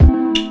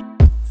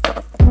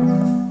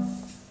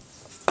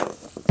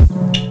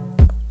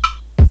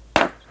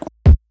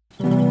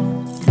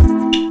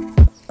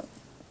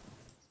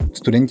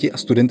studenti a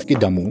studentky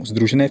DAMu,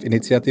 sdružené v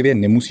iniciativě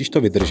Nemusíš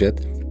to vydržet,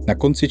 na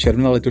konci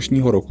června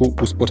letošního roku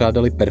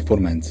uspořádali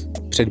performance.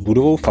 Před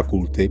budovou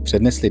fakulty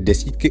přednesli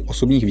desítky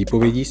osobních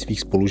výpovědí svých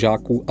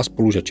spolužáků a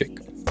spolužaček.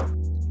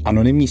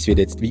 Anonymní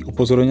svědectví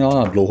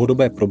upozornila na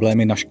dlouhodobé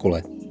problémy na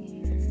škole.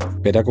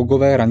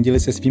 Pedagogové randili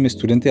se svými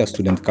studenty a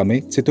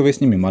studentkami, citově s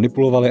nimi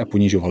manipulovali a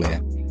ponižovali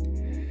je.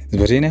 Z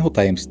veřejného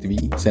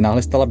tajemství se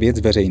náhle stala věc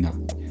veřejná.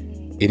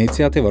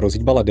 Iniciativa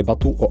rozhýbala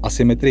debatu o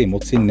asymetrii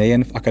moci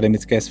nejen v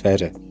akademické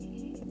sféře.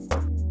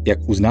 Jak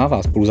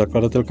uznává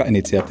spoluzakladatelka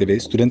iniciativy,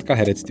 studentka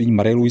herectví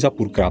Marie-Louisa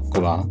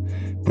Purkrápková,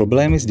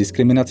 problémy s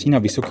diskriminací na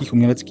vysokých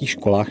uměleckých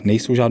školách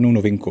nejsou žádnou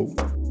novinkou.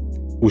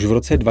 Už v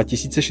roce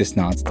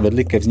 2016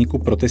 vedly ke vzniku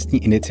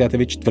protestní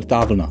iniciativy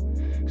Čtvrtá vlna,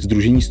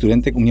 sdružení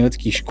studentek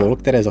uměleckých škol,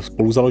 které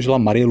spoluzaložila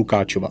Marie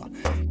Lukáčová,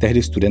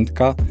 tehdy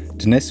studentka,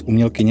 dnes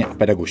umělkyně a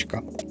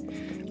pedagožka.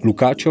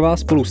 Lukáčová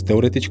spolu s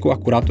teoretičkou a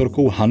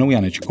kurátorkou Hanou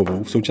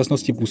Janečkovou v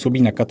současnosti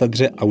působí na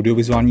katedře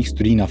audiovizuálních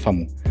studií na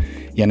FAMu.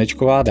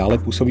 Janečková dále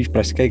působí v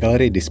pražské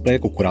galerii Display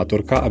jako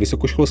kurátorka a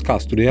vysokoškolská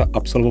studia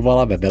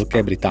absolvovala ve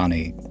Velké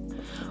Británii.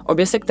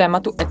 Obě se k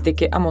tématu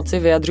etiky a moci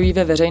vyjadřují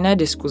ve veřejné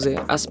diskuzi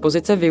a z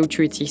pozice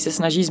vyučujících se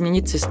snaží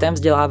změnit systém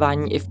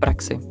vzdělávání i v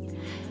praxi.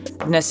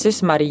 Dnes si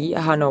s Marií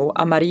Hanou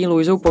a Marií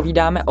Luizou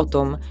povídáme o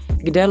tom,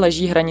 kde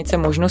leží hranice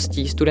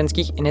možností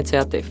studentských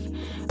iniciativ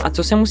a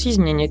co se musí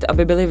změnit,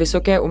 aby byly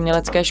vysoké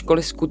umělecké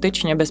školy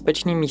skutečně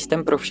bezpečným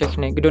místem pro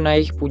všechny, kdo na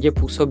jejich půdě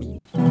působí.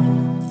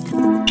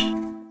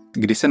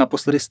 Kdy se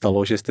naposledy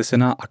stalo, že jste se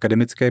na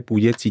akademické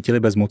půdě cítili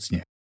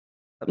bezmocně?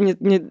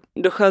 Mně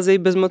docházejí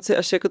bezmoci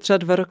až jako třeba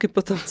 2 roky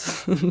potom,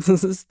 co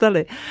se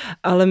staly.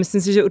 Ale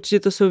myslím si, že určitě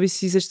to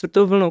souvisí se 4.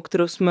 vlnou,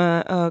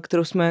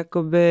 kterou jsme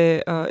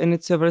jakoby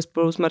iniciovali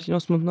spolu s Martinou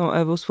Smutnou a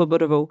Evou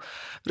Svobodovou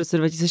v roce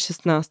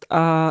 2016.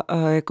 A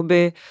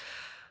jakoby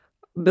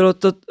bylo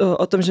to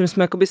o tom, že my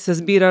jsme jakoby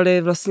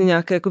sesbírali vlastně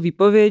nějaké jako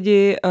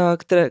výpovědi,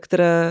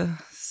 které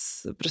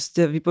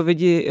prostě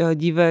výpovědi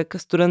dívek,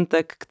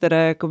 studentek,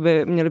 které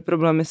jakoby měly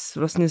problémy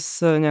vlastně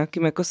s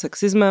nějakým jako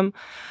sexismem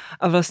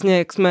a vlastně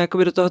jak jsme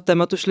jakoby do toho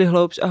tématu šli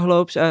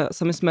hloubš a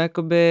sami jsme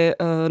jakoby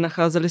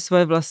nacházeli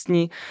svoje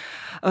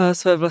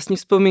vlastní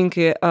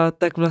vzpomínky a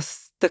tak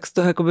z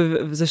toho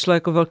jakoby vzešlo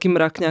jako velký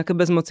mrak nějaké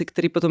bezmoci,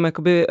 který potom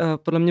jakoby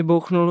podle mě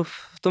bouchnul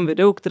v tom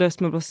videu, které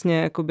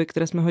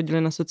jsme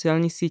hodili na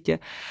sociální sítě.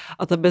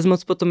 A ta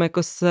bezmoc potom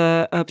jako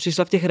se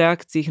přišla v těch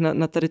reakcích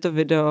na tady to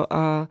video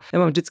a já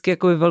mám vždycky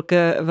jakoby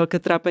velké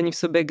trápení v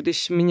sobě,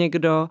 když mi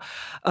někdo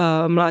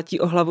mlátí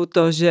o hlavu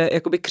to, že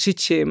jakoby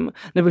křičím,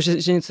 nebo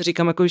že něco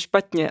říkám jakoby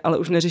špatně, ale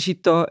už neřeší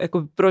to,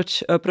 jako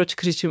proč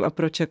křičím a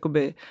proč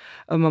jakoby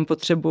mám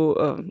potřebu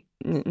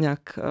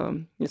nějak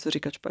něco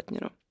říkat špatně,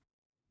 no.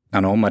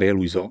 Ano, Marie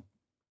Luizo.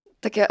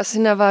 Tak já asi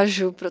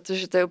navážu,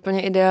 protože to je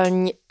úplně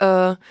ideální.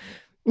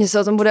 Mně se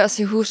o tom bude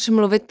asi hůř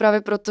mluvit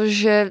právě proto,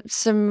 že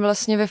jsem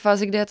vlastně ve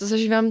fázi, kdy já to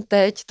zažívám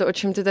teď, to, o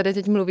čem ty tady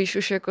teď mluvíš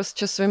už jako s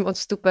časovým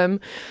odstupem,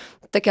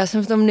 tak já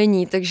jsem v tom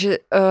není, takže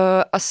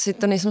asi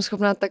to nejsem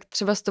schopná tak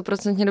třeba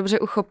 100% dobře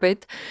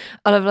uchopit,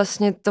 ale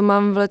vlastně to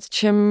mám v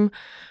lecčem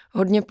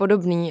hodně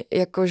podobný,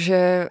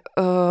 jakože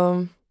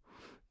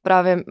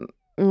právě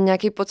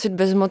nějaký pocit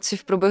bezmoci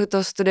v průběhu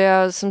toho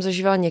studia jsem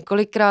zažívala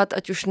několikrát,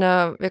 ať už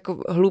na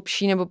jako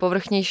hlubší nebo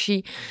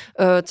povrchnější,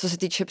 co se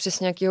týče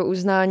přesně nějakého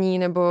uznání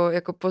nebo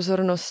jako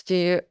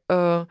pozornosti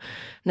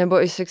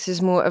nebo i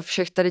sexismu a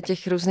všech tady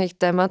těch různých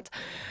témat.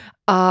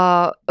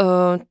 A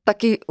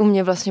taky u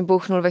mě vlastně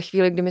bouchnul ve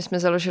chvíli, kdy my jsme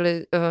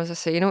založili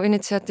zase jinou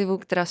iniciativu,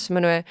 která se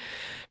jmenuje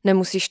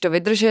Nemusíš to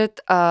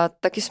vydržet a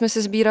taky jsme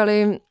se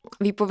sbírali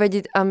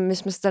výpovědi a my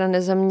jsme se teda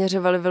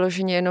nezaměřovali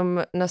vyloženě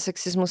jenom na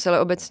sexismus, ale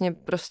obecně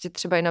prostě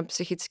třeba i na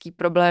psychické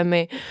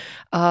problémy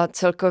a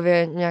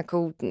celkově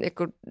nějakou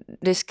jako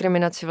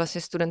diskriminaci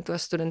vlastně studentů a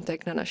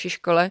studentek na naší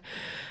škole.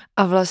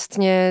 A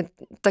vlastně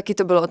taky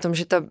to bylo o tom,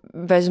 že ta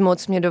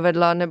bezmoc mě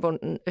dovedla, nebo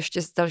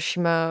ještě s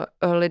dalšíma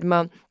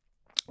lidma,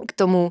 k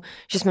tomu,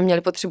 že jsme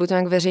měli potřebu to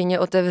nějak veřejně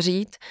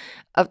otevřít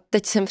a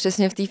teď jsem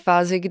přesně v té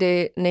fázi,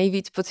 kdy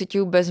nejvíc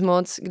pociťuju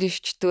bezmoc,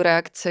 když čtu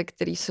reakce,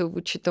 které jsou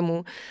vůči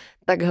tomu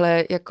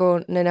takhle jako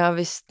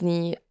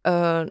nenávistný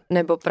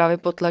nebo právě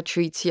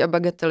potlačující a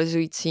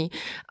bagatelizující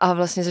a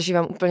vlastně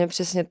zažívám úplně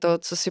přesně to,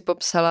 co si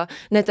popsala.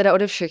 Ne teda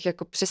ode všech,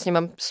 jako přesně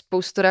mám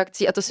spoustu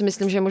reakcí a to si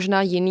myslím, že je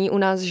možná jiný u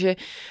nás, že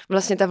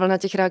vlastně ta vlna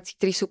těch reakcí,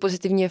 které jsou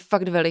pozitivní, je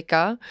fakt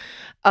veliká,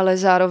 ale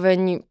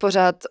zároveň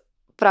pořád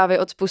právě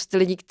od spousty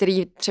lidí,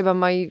 kteří třeba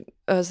mají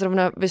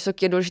zrovna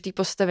vysoké důležité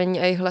postavení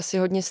a jejich hlasy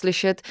hodně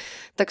slyšet,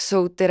 tak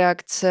jsou ty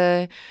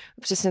reakce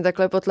přesně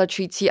takhle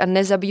potlačující a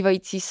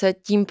nezabývající se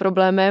tím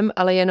problémem,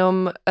 ale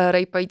jenom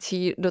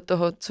rejpající do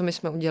toho, co my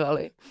jsme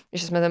udělali.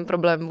 Že jsme ten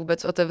problém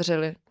vůbec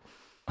otevřeli.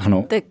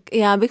 Ano. Tak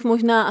já bych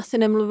možná asi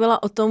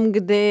nemluvila o tom,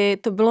 kdy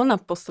to bylo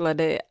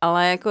naposledy,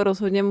 ale jako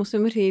rozhodně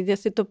musím říct, že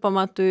si to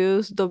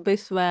pamatuju z doby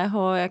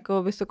svého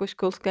jako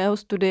vysokoškolského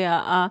studia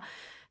a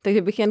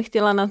takže bych jen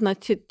chtěla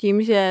naznačit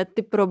tím, že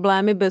ty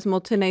problémy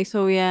bezmoci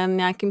nejsou jen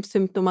nějakým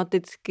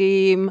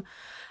symptomatickým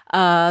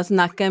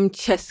znakem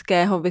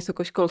českého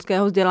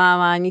vysokoškolského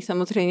vzdělávání.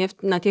 Samozřejmě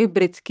na těch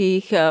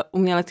britských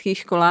uměleckých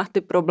školách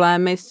ty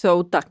problémy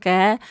jsou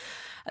také.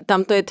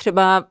 Tam to je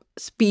třeba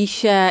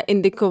spíše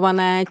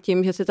indikované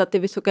tím, že se za ty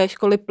vysoké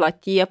školy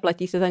platí a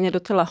platí se za ně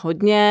docela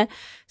hodně.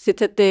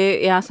 Sice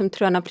já jsem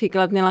třeba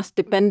například měla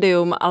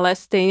stipendium, ale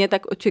stejně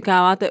tak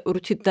očekáváte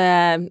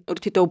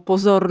určitou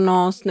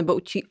pozornost nebo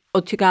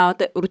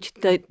očekáváte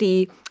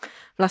určitý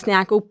vlastně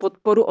nějakou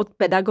podporu od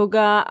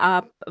pedagoga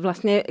a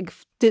vlastně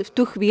v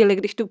tu chvíli,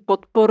 když tu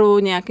podporu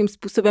nějakým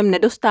způsobem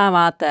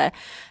nedostáváte,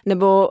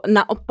 nebo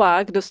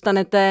naopak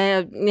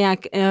dostanete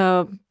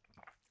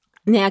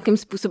nějakým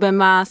způsobem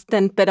vás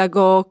ten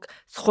pedagog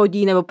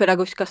schodí nebo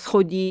pedagožka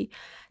schodí,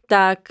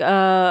 tak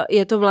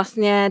je to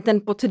vlastně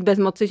ten pocit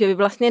bezmoci, že vy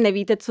vlastně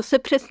nevíte, co se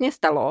přesně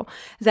stalo,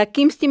 za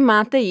kým s tím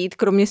máte jít,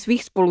 kromě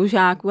svých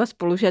spolužáků a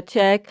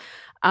spolužaček,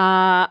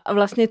 a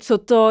vlastně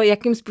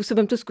jakým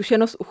způsobem tu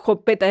zkušenost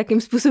uchopit a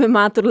jakým způsobem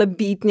má tohle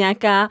být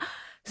nějaká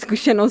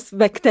zkušenost,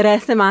 ve které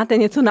se máte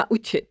něco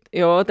naučit,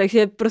 jo,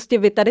 takže prostě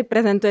vy tady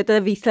prezentujete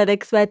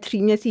výsledek své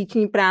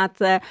 3měsíční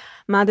práce,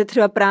 máte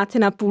třeba práci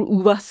na půl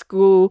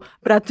úvazku,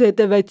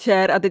 pracujete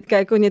večer a teďka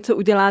jako něco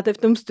uděláte v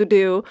tom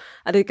studiu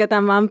a teďka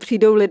tam vám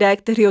přijdou lidé,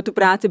 kteří o tu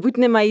práci buď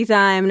nemají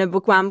zájem,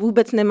 nebo k vám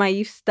vůbec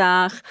nemají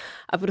vztah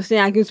a prostě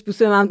nějakým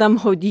způsobem vám tam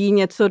hodí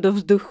něco do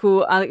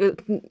vzduchu a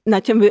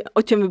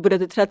o čem vy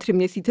budete třeba 3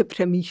 měsíce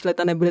přemýšlet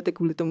a nebudete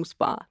kvůli tomu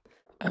spát.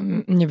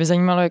 Mě by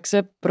zajímalo, jak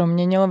se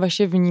proměnilo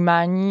vaše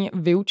vnímání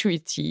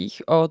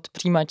vyučujících od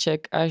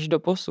přijímaček až do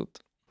posud.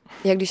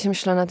 Jak když jsem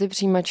šla na ty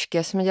přijímačky,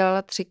 já jsem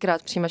dělala 3krát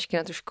přijímačky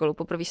na tu školu.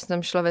 Poprvé jsem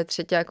tam šla ve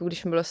třetíku,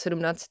 když mi bylo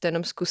 17, to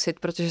jenom zkusit,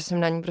 protože jsem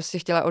na ní prostě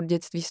chtěla od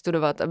dětství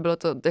studovat a bylo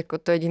to jako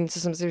to jediné, co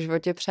jsem si v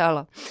životě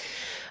přála.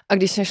 A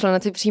když jsem šla na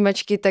ty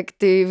přijímačky, tak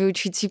ty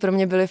vyučující pro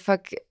mě byly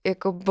fakt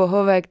jako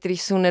bohové, kteří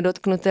jsou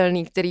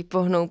nedotknutelní, který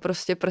pohnou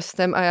prostě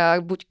prstem a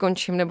já buď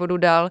končím nebo jdu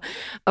dál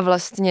a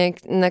vlastně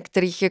na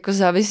kterých jako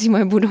závisí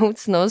moje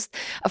budoucnost.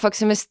 A fakt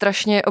jsem je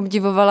strašně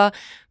obdivovala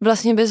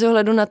vlastně bez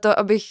ohledu na to,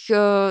 abych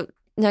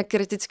nějak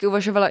kriticky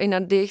uvažovala i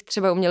nad jejich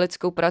třeba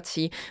uměleckou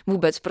prací.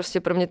 Vůbec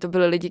prostě pro mě to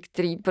byli lidi,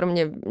 kteří pro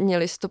mě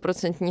měli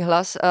 100%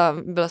 hlas a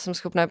byla jsem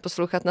schopná je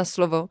poslouchat na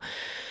slovo.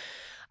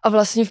 A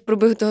vlastně v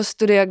průběhu toho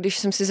studia, když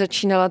jsem si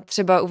začínala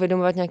třeba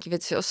uvědomovat nějaké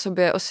věci o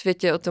sobě, o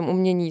světě, o tom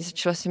umění,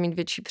 začala jsem mít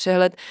větší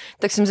přehled,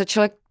 tak jsem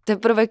začala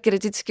teprve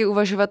kriticky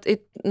uvažovat i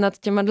nad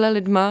těma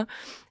lidma,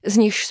 z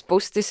nichž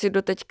spousty si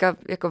doteďka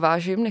jako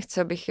vážím,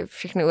 nechci, abych je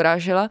všechny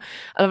urážela,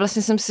 ale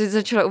vlastně jsem si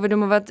začala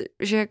uvědomovat,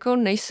 že jako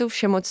nejsou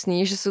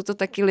všemocní, že jsou to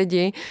taky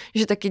lidi,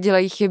 že taky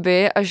dělají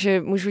chyby a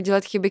že můžu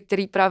dělat chyby,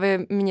 které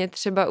právě mě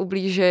třeba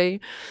ublížejí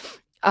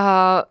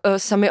a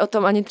sami o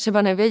tom ani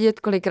třeba nevědět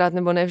kolikrát,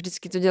 nebo ne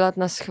vždycky to dělat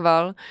na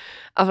schvál.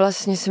 A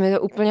vlastně se mi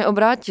to úplně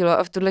obrátilo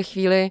a v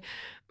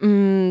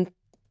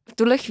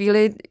tuhle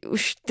chvíli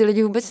už ty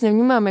lidi vůbec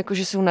nevnímám, jako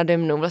že jsou nade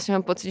mnou. Vlastně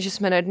mám pocit, že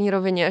jsme na jedné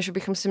rovině a že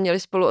bychom se měli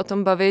spolu o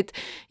tom bavit,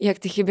 jak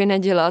ty chyby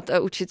nedělat a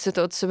učit se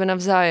to od sebe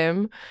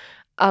navzájem.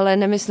 Ale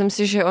nemyslím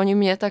si, že oni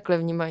mě takhle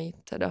vnímají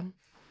teda.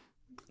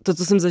 To,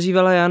 co jsem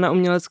zažívala já na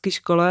umělecké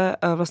škole,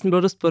 vlastně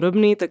bylo dost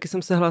podobný, taky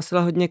jsem se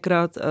hlásila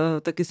hodněkrát,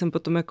 taky jsem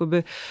potom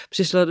jakoby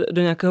přišla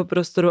do nějakého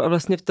prostoru a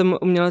vlastně v tom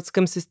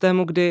uměleckém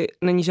systému, kdy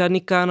není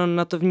žádný kánon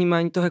na to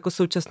vnímání toho jako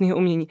současného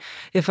umění.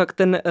 Je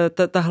fakt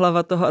ta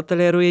hlava toho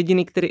ateliéru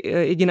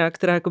jediná,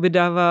 která jakoby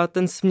dává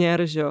ten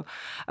směr, že jo.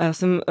 A já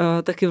jsem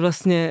taky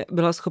vlastně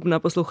byla schopná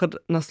poslouchat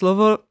na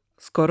slovo,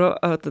 skoro,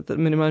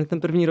 minimálně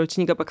ten první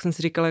ročník a pak jsem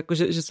si říkala, jako,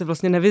 že se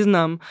vlastně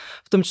nevyznám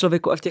v tom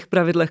člověku a v těch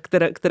pravidlech,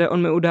 které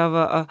on mi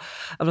udává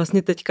a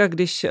vlastně teďka,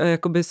 když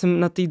jakoby jsem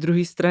na té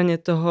druhé straně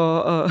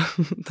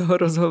toho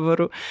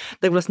rozhovoru,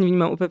 tak vlastně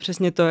vnímám úplně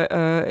přesně to,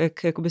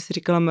 jak jakoby si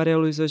říkala Maria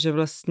Luiso, že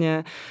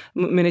vlastně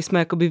my nejsme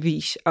jakoby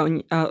výš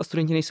a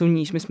studenti nejsou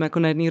níž, my jsme jako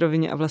na jedné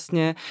rovině a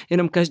vlastně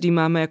jenom každý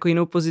máme jako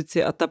jinou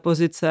pozici a ta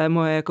pozice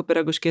moje jako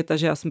pedagožky je ta,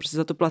 že já jsem prostě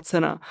za to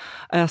placena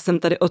a já jsem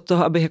tady od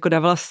toho, abych jako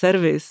dávala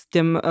servis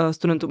těm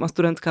studentům a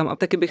studentkám. A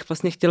taky bych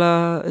vlastně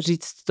chtěla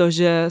říct to,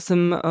 že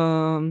jsem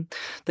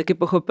taky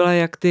pochopila,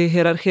 jak ty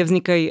hierarchie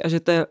vznikají a že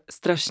to je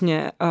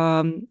strašně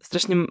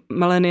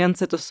malé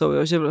nuance to jsou,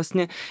 jo? Že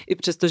vlastně i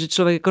přesto, že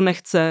člověk jako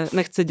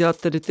nechce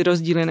dělat tedy ty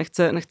rozdíly,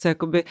 nechce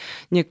jakoby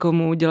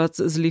někomu dělat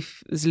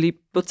zlý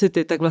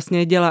pocity, tak vlastně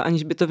je dělá,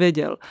 aniž by to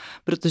věděl.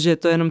 Protože je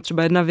to jenom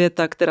třeba jedna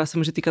věta, která se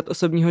může týkat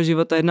osobního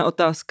života, jedna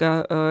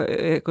otázka,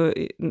 jako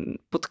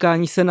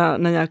potkání se na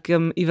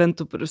nějakém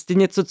eventu, prostě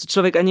něco, co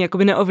člověk ani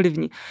jakoby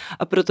neovlivní.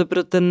 A proto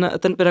pro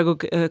ten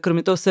pedagog,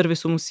 kromě toho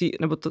servisu musí,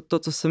 nebo to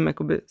co jsem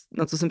jakoby,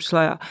 na co jsem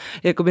přišla já,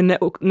 jakoby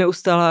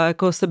neustálá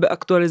jako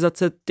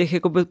sebeaktualizace těch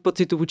jakoby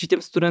pocitů vůči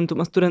těm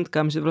studentům a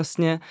studentkám, že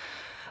vlastně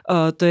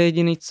to je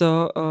jediný,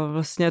 co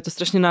vlastně je to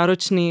strašně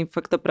náročný,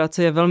 fakt ta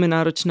práce je velmi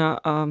náročná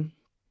a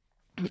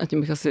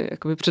tím bych asi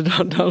jakoby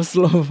předal dál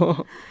slovo.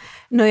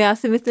 No já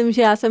si myslím,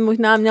 že já jsem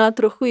možná měla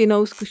trochu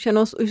jinou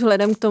zkušenost už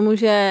vzhledem k tomu,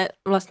 že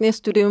vlastně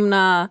studium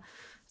na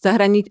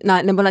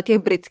nebo na těch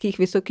britských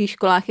vysokých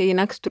školách je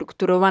jinak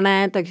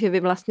strukturované, takže vy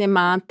vlastně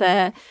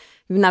máte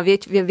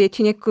ve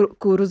většině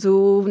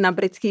kurzů na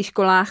britských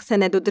školách se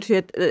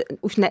nedodržuje,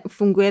 už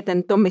nefunguje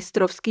tento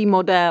mistrovský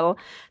model,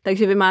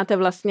 takže vy máte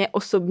vlastně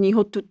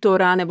osobního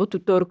tutora nebo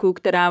tutorku,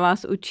 která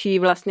vás učí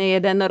vlastně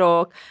 1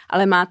 rok,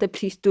 ale máte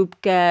přístup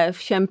ke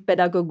všem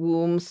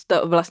pedagogům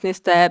vlastně z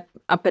té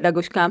a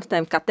pedagožkám z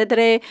té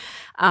katedry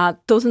a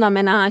to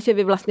znamená, že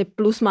vy vlastně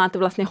plus máte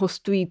vlastně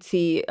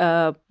hostující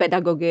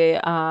pedagogy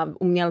a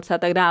umělce a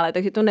tak dále,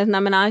 takže to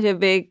neznamená, že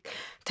vy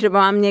třeba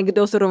vám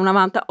někdo, zrovna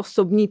vám ta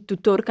osobní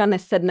tutorka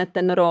nesedne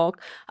ten rok,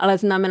 ale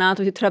znamená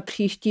to, že třeba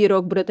příští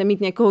rok budete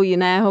mít někoho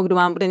jiného, kdo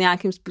vám bude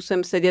nějakým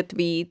způsobem sedět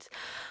víc.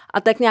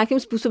 A tak nějakým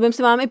způsobem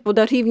se vám i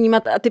podaří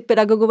vnímat a ty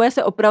pedagogové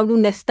se opravdu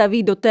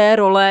nestaví do té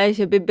role,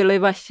 že by byly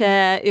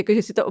vaše,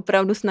 jakože si to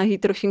opravdu snaží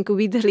trošinku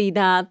víc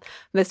hlídat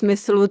ve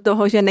smyslu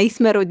toho, že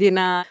nejsme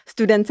rodina,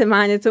 student se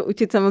má něco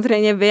učit,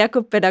 samozřejmě vy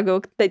jako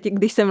pedagog, teď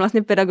když jsem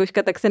vlastně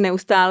pedagožka, tak se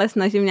neustále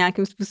snažím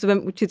nějakým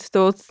způsobem učit z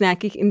toho z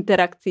nějakých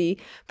interakcí,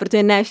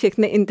 protože ne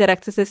všechny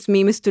interakce se s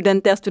mými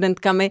studenty a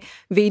studentkami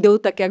vyjdou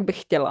tak, jak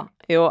bych chtěla.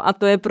 Jo, a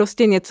to je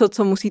prostě něco,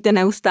 co musíte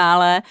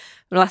neustále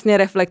vlastně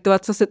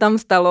reflektovat, co se tam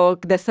stalo,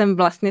 kde jsem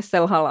vlastně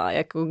selhala.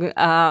 Jako,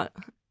 a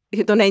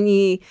že to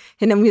není,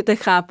 že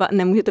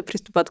nemůžete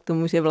přistupovat k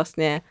tomu, že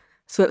vlastně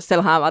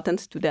selhává ten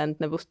student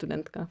nebo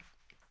studentka.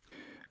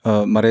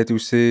 Marie, ty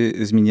už si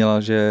zmínila,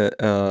 že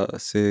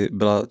jsi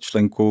byla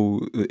členkou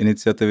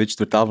iniciativy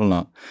Čtvrtá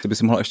vlna. Ty by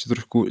si mohla ještě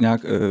trošku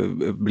nějak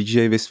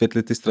blíže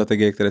vysvětlit ty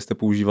strategie, které jste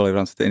používali v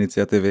rámci té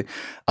iniciativy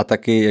a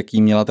taky,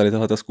 jaký měla tady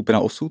tahleta skupina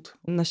osud?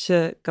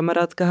 Naše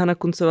kamarádka Hana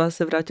Kuncová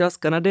se vrátila z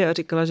Kanady a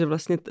říkala, že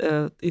vlastně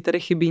i tady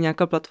chybí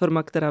nějaká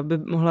platforma, která by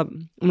mohla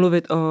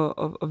mluvit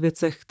o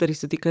věcech, které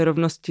se týkají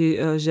rovnosti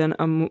žen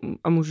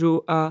a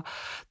mužů a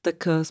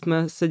tak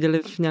jsme seděli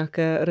v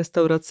nějaké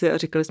restauraci a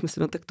říkali jsme si,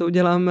 no tak to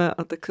uděláme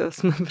a tak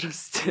jsme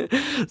prostě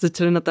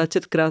začali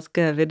natáčet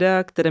krátké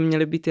videa, které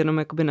měly být jenom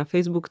jakoby na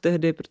Facebook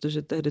tehdy,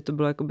 protože tehdy to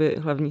bylo jakoby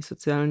hlavní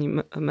sociální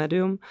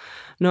médium.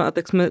 No a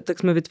tak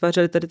jsme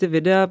vytvářeli tady ty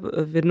videa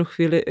v jednu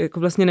chvíli, jako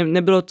vlastně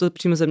nebylo to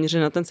přímo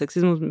zaměřené na ten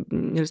sexismus,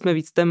 měli jsme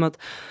víc témat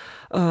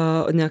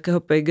od nějakého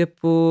pay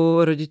gapu,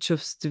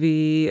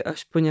 rodičovství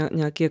až po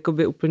nějaké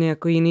jakoby úplně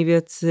jako jiné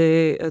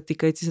věci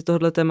týkající se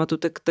tohohle tématu,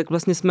 tak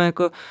vlastně jsme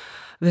jako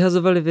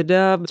vyhazovali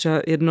videa,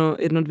 třeba jedno,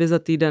 2 za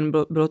týden,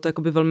 bylo to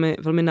jakoby velmi,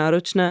 velmi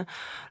náročné.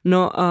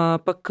 No a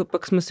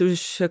pak jsme si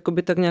už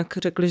jakoby tak nějak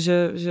řekli,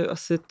 že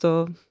asi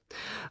to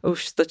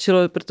už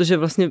stačilo, protože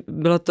vlastně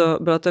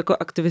byla to jako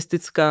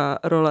aktivistická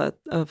role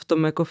v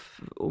tom jako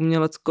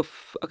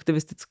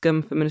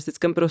umělecko-aktivistickém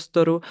feministickém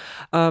prostoru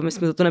a my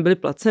jsme za to nebyli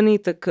placený,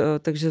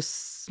 takže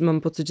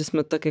mám pocit, že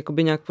jsme tak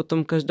jakoby nějak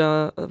potom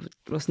každá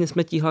vlastně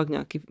jsme tíhla k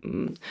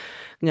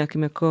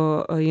nějakým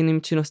jako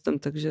jiným činnostem,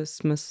 takže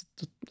jsme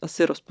to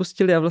asi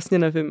rozpustili a vlastně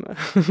nevím,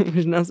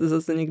 možná se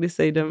zase někdy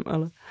sejdem,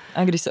 ale...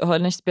 A když se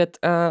ohlédneš zpět,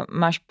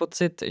 máš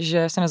pocit,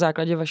 že se na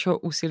základě vašeho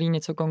úsilí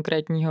něco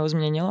konkrétního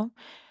změnilo?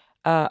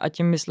 A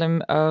tím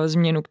myslím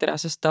změnu, která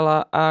se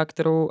stala a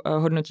kterou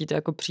hodnotíte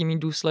jako přímý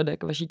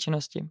důsledek vaší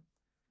činnosti.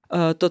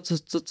 To,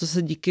 co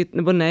se díky,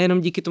 nebo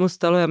nejenom díky tomu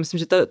stalo, já myslím,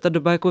 že ta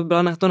doba jako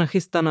byla na to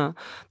nachystaná,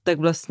 tak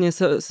vlastně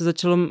se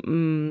začalo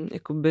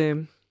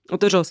jakoby...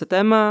 Otevřelo se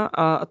téma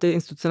a ty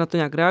instituce na to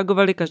nějak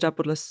reagovaly, každá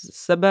podle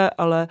sebe,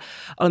 ale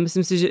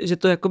myslím si, že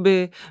to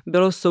jakoby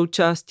bylo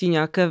součástí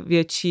nějakého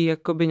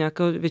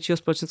většího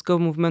společenského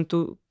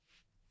movementu,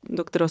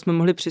 do kterého jsme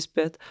mohli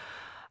přispět.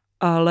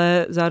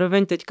 Ale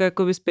zároveň teďka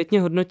jakoby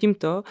zpětně hodnotím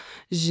to,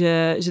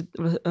 že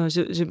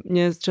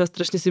mě třeba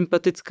strašně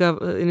sympatická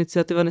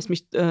iniciativa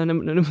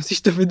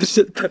nemusíš to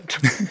vydržet,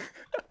 pardon.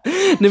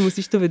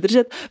 Nemusíš to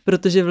vydržet,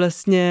 protože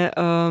vlastně...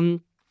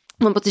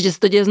 Mám pocit, že se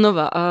to děje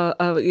znova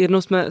a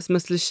jednou jsem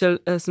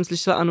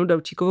slyšela Anu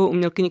Daučíkovou,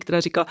 umělkyni, která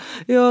říkala,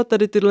 jo,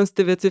 tady tyhle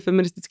ty věci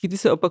feministické, ty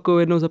se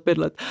opakují jednou za 5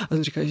 let. A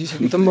jsem říkala, že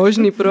je to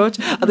možný, proč?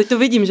 A teď to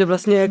vidím, že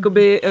vlastně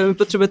jakoby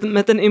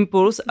potřebujeme ten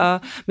impuls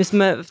a my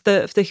jsme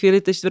v té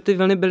chvíli té 4.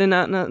 vlny byli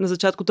na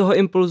začátku toho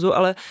impulzu,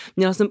 ale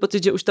měla jsem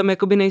pocit, že už tam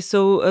jakoby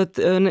nejsou,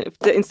 v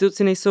té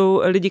instituci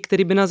nejsou lidi,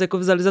 kteří by nás jako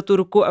vzali za tu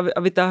ruku a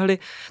vytáhli,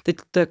 teď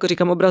to jako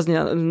říkám obrazně,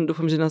 já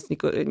doufám, že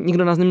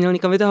nikdo nás neměl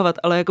nikam vytahovat,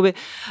 ale jakoby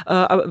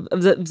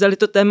vzali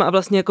to téma a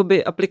vlastně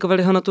jakoby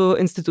aplikovali ho na tu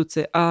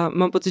instituci a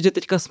mám pocit, že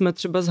teďka jsme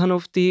třeba s Hanou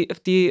v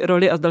té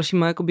roli a s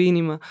dalšíma jakoby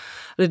jinýma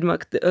lidma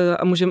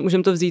a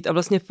můžeme to vzít a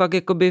vlastně fakt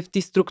jakoby v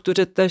té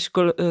struktuře té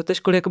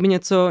školy jakoby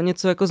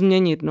něco jako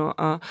změnit,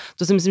 no a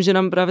to si myslím, že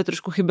nám právě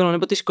trošku chybělo,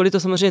 nebo ty školy to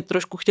samozřejmě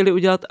trošku chtěli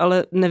udělat,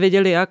 ale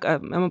nevěděli jak a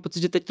já mám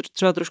pocit, že teď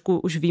třeba trošku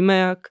už víme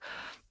jak,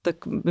 tak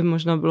by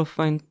možná bylo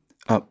fajn.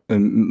 A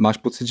máš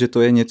pocit, že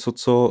to je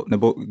něco,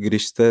 nebo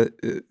když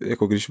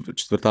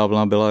 4.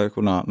 vlna byla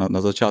jako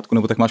na začátku,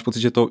 nebo tak máš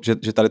pocit,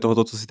 že tady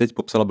tohoto, co jsi teď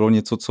popsala, bylo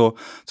něco, co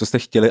jste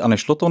chtěli a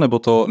nešlo to,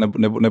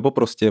 nebo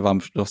prostě vám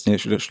vlastně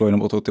šlo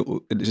jenom o to,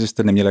 že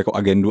jste neměli jako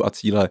agendu a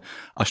cíle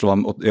a šlo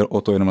vám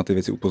o to jenom na ty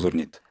věci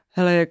upozornit?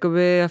 Hele,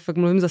 jakoby já fakt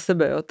mluvím za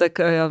sebe, jo, tak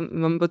já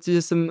mám pocit,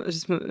 že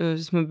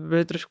jsme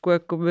byli trošku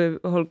jakoby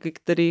holky,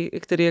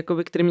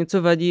 kterým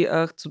něco vadí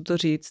a chci to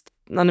říct.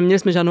 a neměli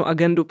jsme žádnou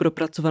agendu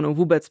propracovanou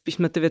vůbec, spíš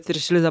jsme ty věci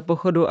řešili za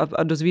pochodu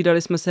a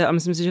dozvídali jsme se a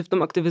myslím si, že v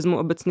tom aktivismu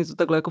obecně to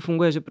takhle jako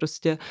funguje, že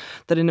prostě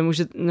tady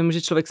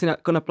nemůže člověk si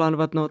jako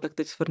naplánovat, no tak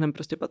teď svrhneme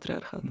prostě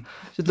patriarchát.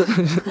 Že to,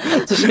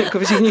 což jako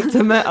všichni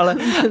chceme, ale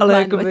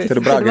jako by... To je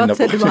dobrá agenda.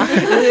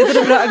 Je to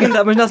dobrá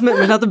agenda,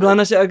 možná to byla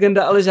naše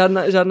agenda, ale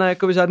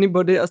žádný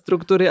body a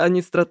struktury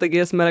ani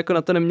strategie jsme jako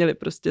na to neměli,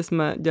 prostě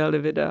jsme dělali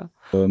videa.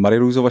 Marie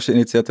Luizo, vaše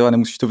iniciativa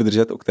Nemusíš to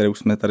vydržet, o které už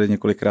jsme tady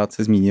několikrát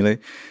se zmínili,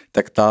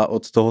 tak ta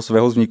od toho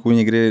svého vzniku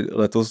někdy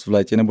letos v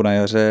létě nebo na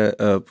jaře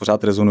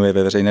pořád rezonuje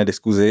ve veřejné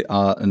diskuzi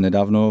a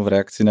nedávno v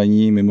reakci na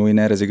ní mimo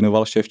jiné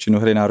rezignoval šéf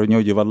činohry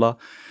Národního divadla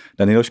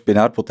Daniel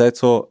Špinár poté,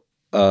 co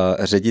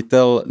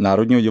ředitel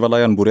Národního divadla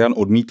Jan Burian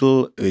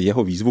odmítl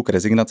jeho výzvu k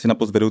rezignaci na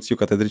post vedoucího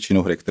katedry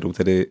činohry, kterou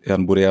tedy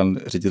Jan Burian,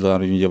 ředitel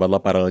Národního divadla,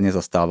 paralelně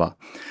zastává.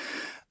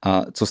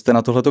 A co jste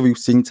na tohleto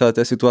vyústění celé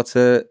té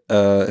situace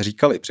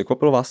říkali?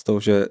 Překvapilo vás to,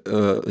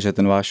 že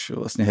ten váš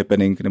vlastně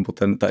happening nebo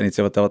ta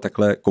iniciativa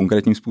takhle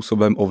konkrétním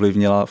způsobem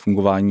ovlivnila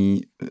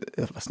fungování,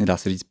 vlastně dá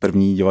se říct,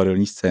 první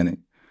divadelní scény?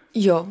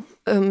 Jo,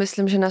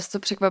 myslím, že nás to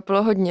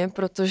překvapilo hodně,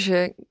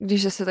 protože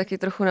když se taky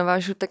trochu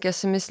navážu, tak já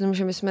si myslím,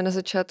 že my jsme na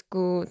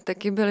začátku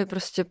taky byli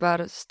prostě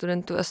pár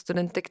studentů a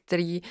studentek,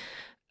 který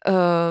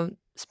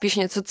spíš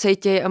něco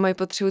cejtějí a mají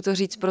potřebu to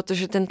říct,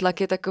 protože ten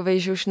tlak je takovej,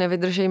 že už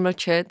nevydržej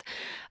mlčet,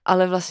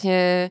 ale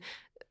vlastně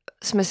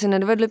jsme si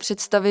nedovedli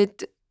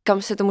představit,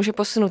 kam se to může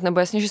posunout, nebo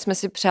jasně, že my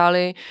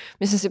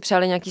jsme si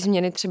přáli nějaký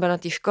změny třeba na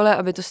té škole,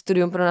 aby to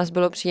studium pro nás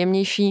bylo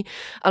příjemnější,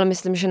 ale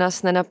myslím, že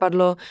nás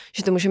nenapadlo,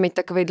 že to může mít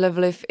takovejhle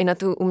vliv i na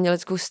tu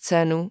uměleckou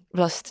scénu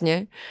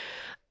vlastně.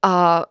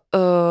 A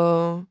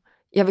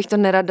já bych to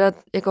nerada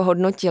jako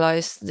hodnotila,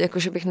 jako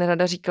že bych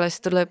nerada říkala,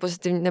 jestli tohle je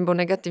pozitivní nebo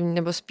negativní,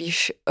 nebo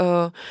spíš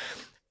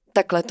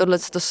takhle, tohle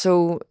to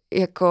jsou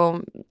jako,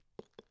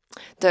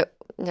 to je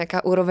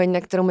nějaká úroveň,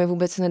 na kterou my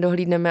vůbec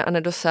nedohlídneme a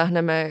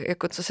nedosáhneme,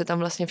 jako co se tam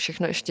vlastně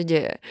všechno ještě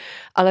děje.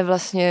 Ale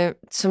vlastně,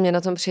 co mě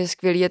na tom přijde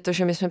skvělý, je to,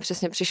 že my jsme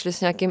přesně přišli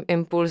s nějakým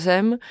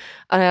impulzem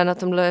a já na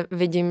tomhle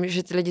vidím,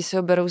 že ty lidi si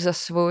ho berou za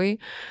svůj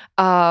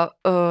a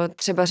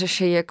třeba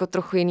řeší jako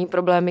trochu jiný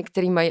problémy,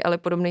 který mají ale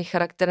podobný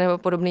charakter nebo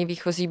podobný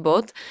výchozí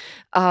bod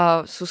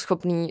a jsou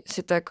schopní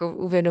si to jako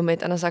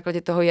uvědomit a na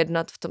základě toho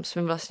jednat v tom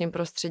svém vlastním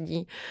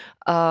prostředí.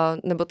 A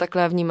nebo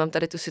takhle já vnímám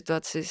tady tu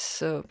situaci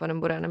s panem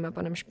Burianem a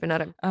panem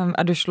Špinarem.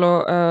 A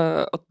došlo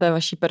od té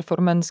vaší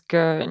performance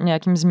k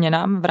nějakým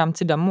změnám v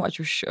rámci DAMu, ať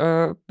už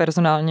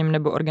personálním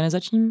nebo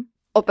organizačním?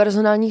 O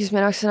personálních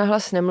změnách se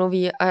nahlas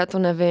nemluví a já to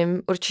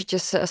nevím. Určitě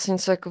se asi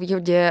něco takového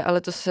děje,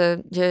 ale to se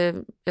děje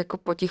jako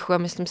potichu a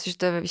myslím si, že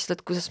to je ve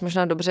výsledku zase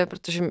možná dobře,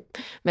 protože my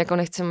jako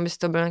nechceme, aby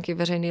to byl nějaký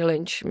veřejný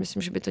lynč.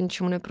 Myslím, že by to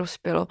ničemu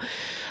neprospělo.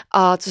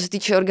 A co se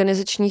týče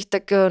organizačních,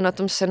 tak na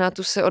tom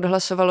senátu se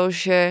odhlasovalo,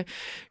 že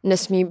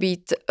nesmí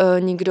být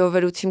nikdo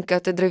vedoucím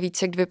katedry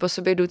více jak 2 po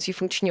sobě jdoucí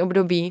funkční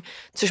období,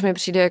 což mi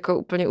přijde jako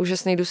úplně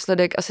úžasný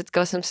důsledek a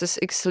setkala jsem se s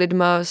x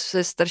lidma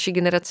ze starší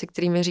generace,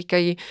 který mi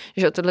říkají,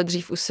 že o tohle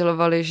dřív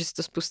usilovali, že si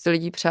to spousta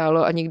lidí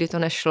přálo a nikdy to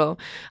nešlo.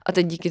 A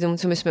teď díky tomu,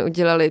 co my jsme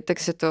udělali, tak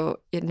se to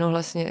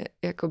jednohlasně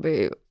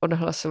jakoby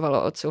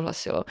odhlasovalo,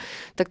 odsouhlasilo.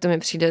 Tak to mi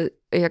přijde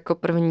jako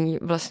první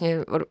vlastně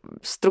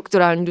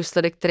strukturální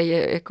důsledek, který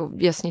je jako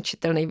jasně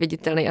čitelný,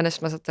 viditelný a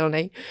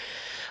nesmazatelný.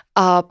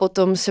 A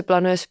potom se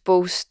plánuje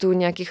spoustu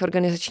nějakých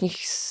organizačních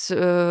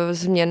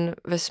změn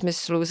ve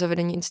smyslu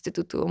zavedení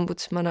institutu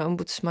ombudsmana,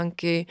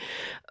 ombudsmanky.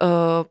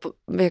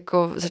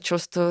 Jako začalo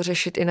se to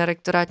řešit i na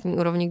rektorátní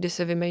úrovni, kdy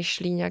se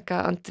vymýšlí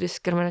nějaká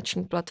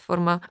antidiskriminační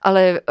platforma.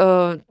 Ale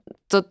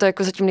to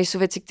jako zatím nejsou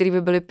věci, které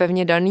by byly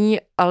pevně daný,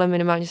 ale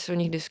minimálně se o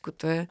nich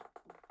diskutuje.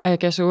 A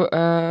jaké jsou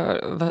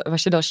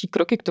vaše další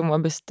kroky k tomu,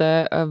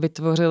 abyste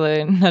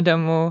vytvořili na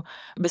DAMu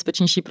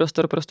bezpečnější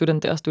prostor pro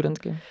studenty a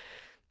studentky?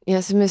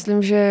 Já si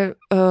myslím, že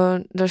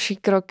další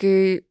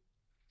kroky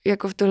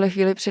jako v tuhle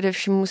chvíli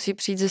především musí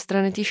přijít ze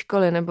strany té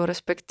školy, nebo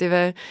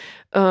respektive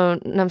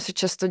nám se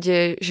často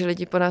děje, že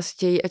lidi po nás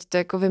chtějí, ať to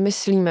jako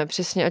vymyslíme,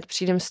 přesně, ať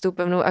přijdem s tou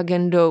pevnou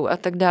agendou a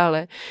tak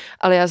dále.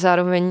 Ale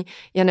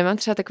já nemám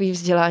třeba takový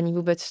vzdělání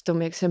vůbec v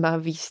tom, jak se má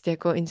vést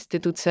jako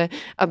instituce,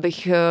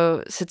 abych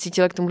se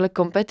cítila k tomuhle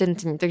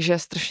kompetentní, takže já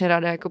strašně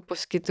ráda jako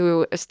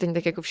poskytuju, stejně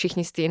tak jako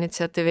všichni z té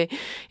iniciativy,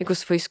 jako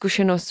svoji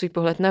zkušenost, svůj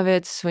pohled na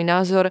věc, svůj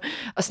názor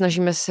a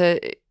snažíme se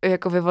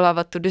jako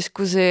vyvolávat tu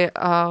diskuzi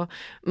a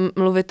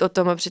mluvit o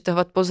tom a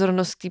přitahovat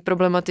pozornost k té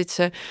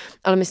problematice,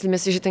 ale myslíme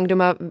si, že ten, kdo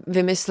má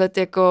vymyslet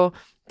jako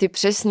ty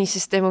přesný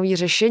systémový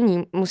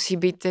řešení, musí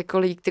být jako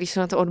lidi, kteří jsou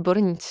na to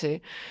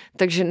odborníci.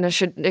 Takže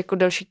naše jako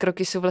další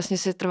kroky jsou vlastně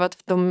se trvat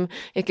v tom,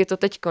 jak je to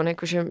teďkon,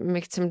 jakože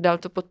my chceme dál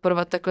to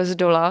podporovat takhle z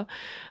dola,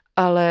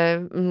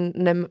 ale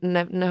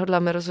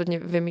nehodláme rozhodně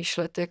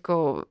vymýšlet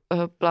jako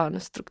plán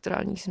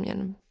strukturálních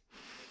změn.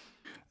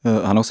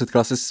 Ano,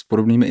 setkala se s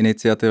podobnými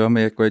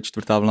iniciativami, jako je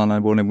Čtvrtá vlna,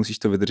 nebo Nemusíš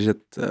to vydržet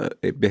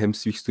i během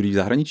svých studií v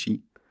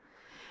zahraničí?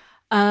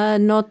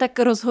 No tak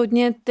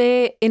rozhodně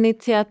ty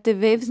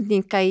iniciativy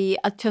vznikají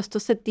a často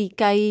se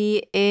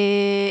týkají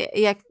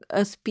i jak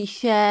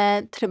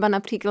spíše třeba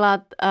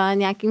například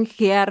nějakých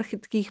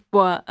hierarchických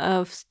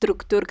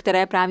struktur,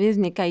 které právě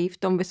vznikají v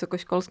tom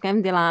vysokoškolském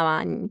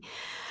vzdělávání.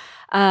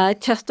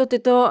 Často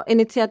tyto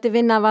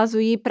iniciativy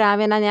navazují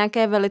právě na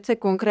nějaké velice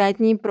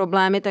konkrétní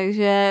problémy,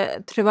 takže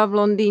třeba v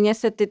Londýně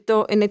se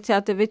tyto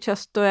iniciativy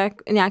často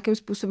nějakým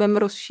způsobem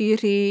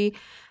rozšíří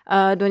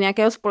do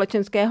nějakého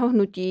společenského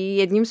hnutí.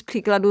 Jedním z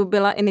příkladů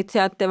byla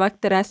iniciativa,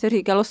 která se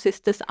říkalo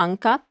Sisters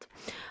Uncut.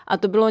 A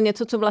to bylo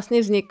něco, co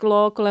vlastně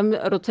vzniklo kolem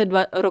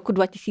roku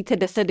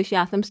 2010, když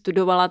já jsem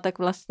studovala, tak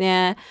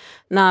vlastně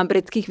na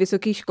britských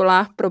vysokých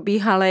školách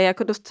probíhaly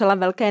jako docela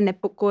velké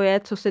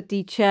nepokoje, co se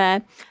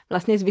týče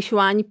vlastně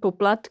zvyšování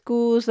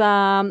poplatků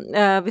za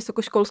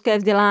vysokoškolské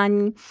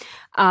vzdělání.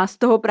 A z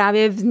toho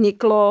právě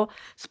vzniklo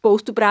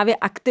spoustu právě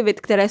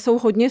aktivit, které jsou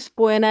hodně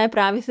spojené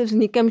právě se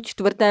vznikem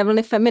čtvrté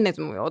vlny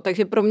feminismu. Jo?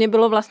 Takže pro mě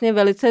bylo vlastně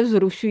velice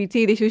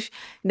vzrušující, když už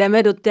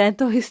jdeme do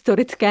této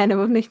historické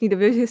nebo v dnešní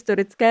době už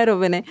historické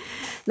roviny.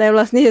 Tak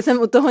vlastně, že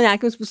jsem u toho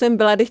nějakým způsobem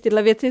byla, když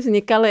tyhle věci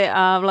vznikaly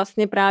a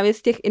vlastně právě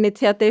z těch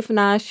iniciativ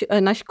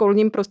na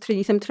školním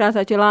prostředí jsem třeba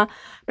začala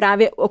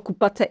právě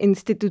okupace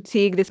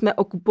institucí, kdy jsme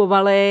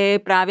okupovali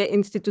právě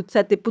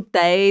instituce typu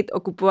Tate,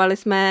 okupovali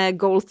jsme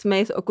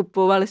Goldsmiths,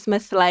 okupovali jsme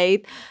Slade,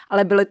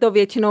 ale byly to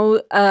většinou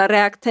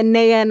reakce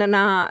nejen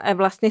na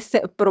vlastně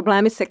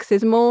problémy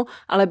sexismu,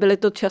 ale byly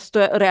to často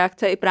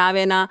reakce i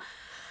právě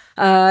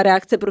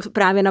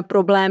na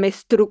problémy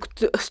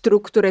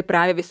struktury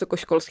právě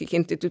vysokoškolských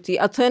institucí.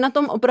 A co je na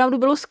tom opravdu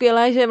bylo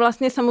skvělé, že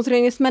vlastně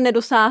samozřejmě jsme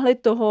nedosáhli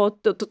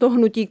toto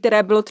hnutí,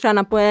 které bylo třeba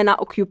napojené na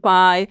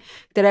Occupy,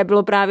 které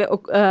bylo právě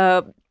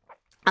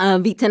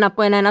více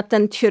napojené na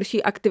ten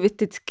širší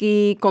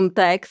aktivistický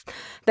kontext,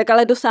 tak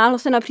ale dosáhlo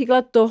se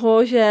například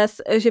toho, že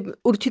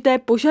určité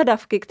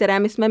požadavky, které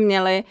my jsme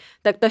měli,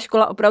 tak ta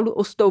škola opravdu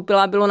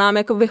ustoupila, bylo nám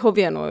jako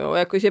vyhověno, jo,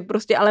 jakože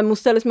prostě, ale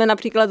museli jsme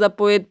například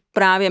zapojit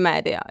právě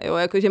média, jo,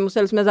 jakože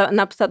museli jsme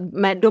napsat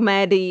do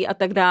médií a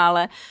tak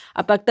dále.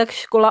 A pak ta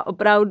škola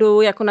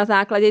opravdu jako na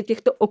základě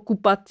těchto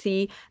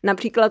okupací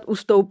například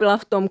ustoupila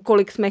v tom,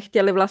 kolik jsme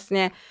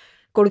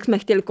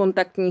chtěli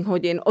kontaktních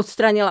hodin,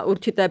 odstranila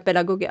určité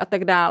pedagogy a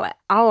tak dále.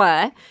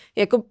 Ale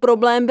jako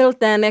problém byl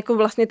jako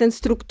vlastně ten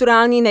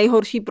strukturální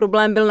nejhorší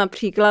problém byl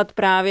například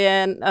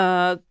právě,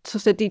 co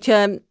se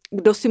týče,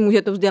 kdo si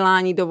může to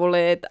vzdělání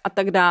dovolit a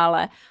tak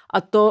dále.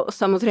 A to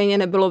samozřejmě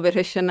nebylo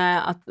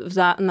vyřešené a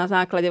na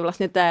základě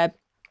vlastně té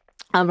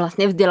a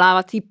vlastně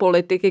vzdělávací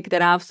politiky,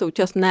 která v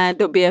současné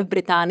době v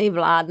Británii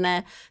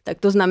vládne, tak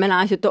to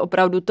znamená, že to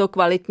opravdu to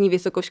kvalitní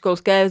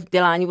vysokoškolské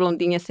vzdělání v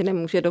Londýně si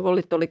nemůže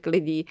dovolit tolik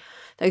lidí.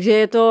 Takže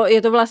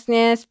je to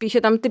vlastně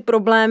spíše tam ty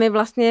problémy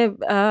vlastně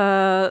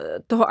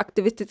toho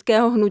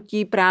aktivistického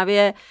hnutí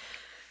právě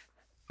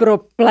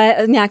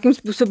nějakým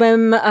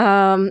způsobem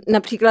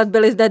například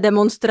byly zde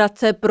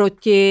demonstrace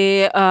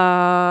proti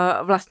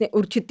vlastně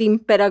určitým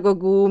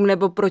pedagogům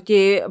nebo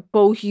proti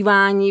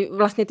používání,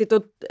 vlastně tyto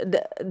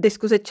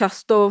diskuze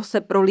často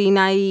se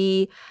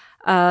prolínají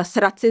s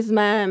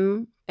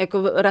racismem.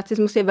 Jako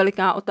racismus je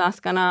veliká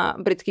otázka na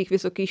britských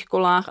vysokých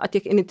školách a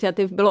těch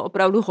iniciativ bylo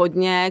opravdu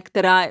hodně,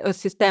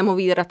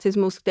 systémový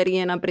racismus, který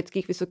je na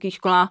britských vysokých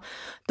školách.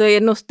 To je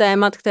jedno z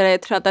témat, které je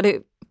třeba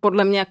tady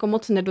podle mě jako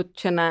moc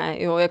nedotčené,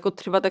 jo, jako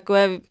třeba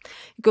takové,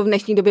 jako v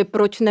dnešní době,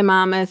 proč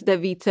nemáme zde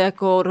více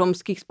jako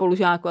romských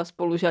spolužáků a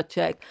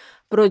spolužaček,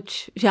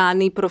 proč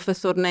žádný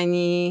profesor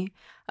není,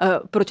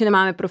 proč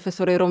nemáme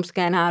profesory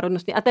romské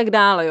národnosti a tak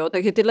dále, jo,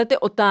 takže tyhle ty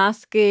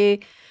otázky,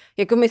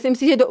 jako myslím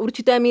si, že do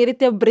určité míry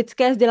to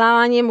britské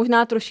vzdělávání je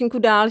možná trošinku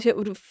dál, že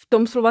v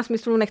tom slova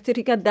smyslu nechci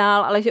říkat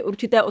dál, ale že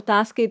určité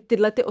otázky,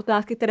 tyhle ty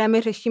otázky, které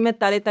my řešíme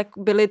tady, tak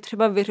byly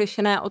třeba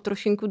vyřešené o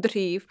trošinku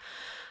dřív.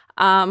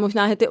 A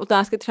možná, že ty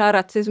otázky třeba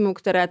racismu,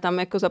 které tam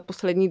jako za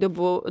poslední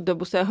dobu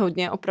se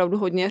opravdu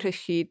hodně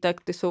řeší,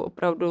 tak ty jsou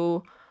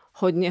opravdu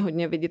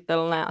hodně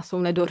viditelné a jsou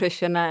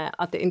nedořešené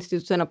a ty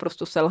instituce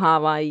naprosto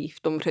selhávají v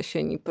tom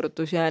řešení,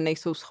 protože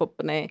nejsou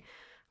schopny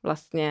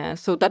vlastně,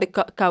 jsou tady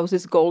kauzy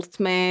z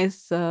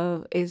Goldsmiths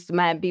i z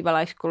mé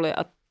bývalé školy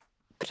a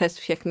přes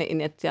všechny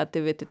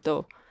iniciativy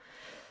tyto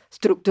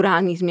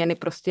strukturální změny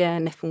prostě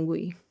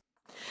nefungují.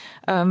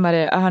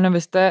 Marie a Hano,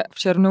 vy jste v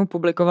červnu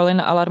publikovali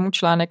na Alarmu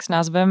článek s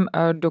názvem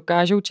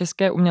Dokážou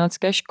české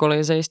umělecké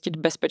školy zajistit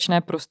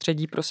bezpečné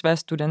prostředí pro své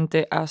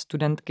studenty a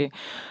studentky.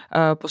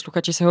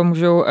 Posluchači se ho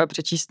můžou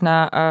přečíst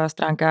na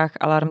stránkách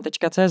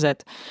alarm.cz.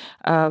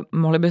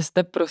 Mohli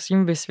byste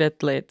prosím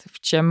vysvětlit, v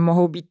čem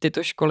mohou být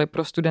tyto školy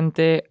pro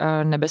studenty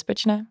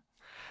nebezpečné?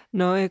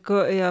 No, jako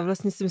já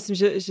vlastně si myslím,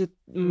 že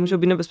můžou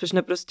být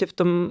nebezpečné prostě v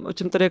tom, o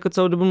čem tady jako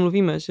celou dobu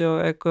mluvíme, že jo,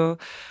 jako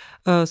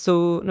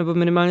jsou, nebo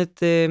minimálně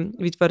ty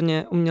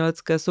výtvarně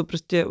umělecké jsou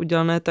prostě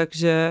udělané tak,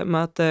 že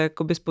máte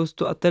jakoby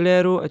spoustu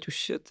ateliérů, ať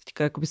už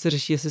teďka jakoby se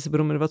řeší, jestli se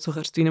budou jmenovat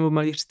sochařství nebo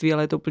malířství,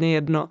 ale je to úplně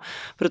jedno,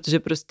 protože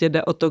prostě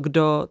jde o to,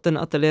 kdo ten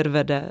ateliér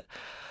vede.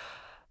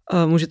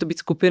 Může to být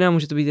skupina,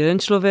 může to být jeden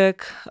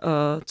člověk,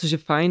 což je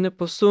fajn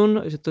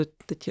posun, že to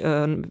teď,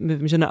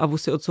 vím, že na AVU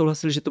si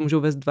odsouhlasili, že to můžou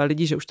vést 2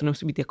 lidi, že už to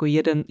nemusí být jako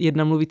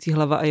jedna mluvící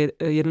hlava a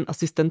jeden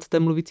asistent té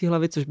mluvící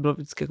hlavy, což bylo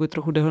vždycky jako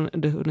trochu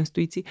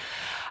dehonestující,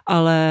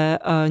 ale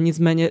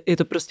nicméně je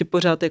to prostě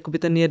pořád jakoby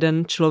ten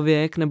jeden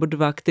člověk nebo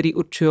 2, který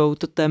určujou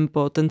to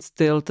tempo, ten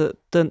styl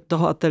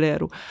toho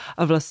ateliéru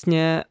a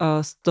vlastně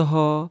z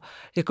toho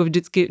jako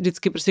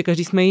vždycky prostě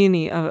každý jsme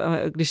jiný a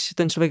když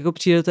ten člověk jako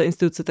přijde do té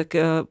instituce, tak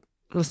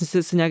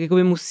vlastně se nějak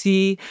jakoby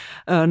musí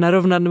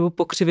narovnat nebo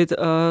pokřivit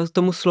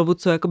tomu slovu,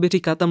 co jakoby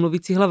říká ta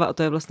mluvící hlava a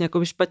to je vlastně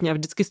jakoby špatně a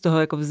vždycky z toho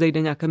jako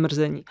vzejde nějaké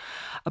mrzení.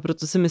 A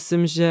proto si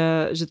myslím,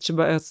 že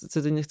třeba, já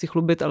se teď nechci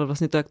chlubit, ale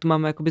vlastně to, jak to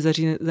máme jakoby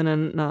zařízené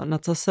na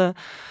CASE,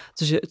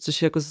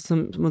 což je jako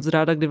jsem moc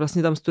ráda, kdy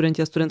vlastně tam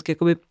studenti a studentky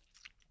jakoby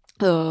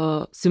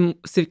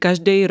si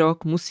každý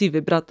rok musí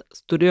vybrat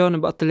studio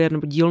nebo ateliér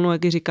nebo dílnu,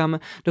 jak ji říkáme,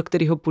 do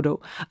kterého půjdou.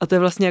 A to je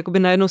vlastně jakoby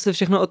najednou se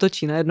všechno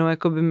otočí. Najednou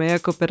jakoby my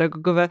jako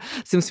pedagogové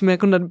si musíme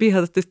jako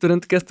nadbíhat ty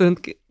studentky a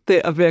studentky,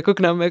 aby jako k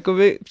nám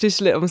jakoby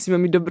přišli a musíme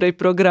mít dobrý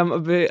program,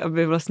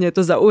 aby vlastně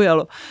to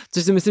zaujalo.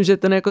 Což si myslím, že je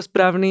ten jako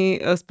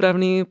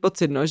správný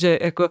pocit, no, že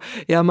jako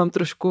já mám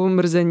trošku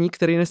mrzení,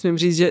 který nesmím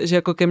říct, že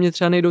jako ke mně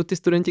třeba nejdou ty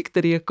studenti,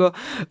 kteří jako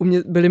u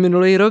mě byli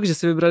minulý rok, že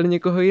si vybrali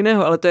někoho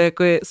jiného, ale to je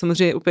jako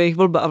samozřejmě úplně jejich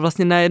volba a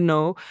vlastně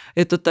najednou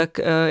je to tak,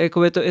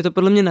 jako je to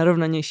podle mě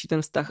narovnanější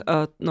ten vztah.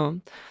 A no,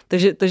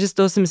 takže z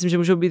toho si myslím, že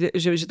můžou být,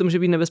 že to může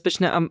být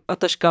nebezpečné a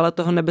ta škála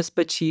toho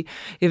nebezpečí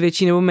je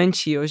větší nebo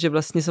menší, jo, že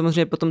vlastně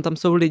samozřejmě potom tam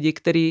jsou lidi,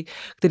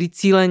 který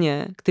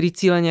cíleně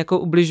jako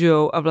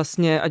ubližujou a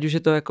vlastně, ať už je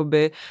to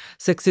jakoby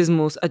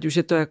sexismus, ať už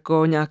je to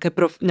jako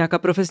nějaká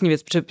profesní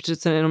věc,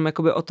 přece jenom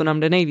jakoby o to nám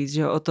jde nejvíc,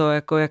 že o to,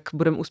 jako jak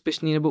budeme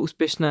úspěšný nebo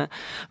úspěšné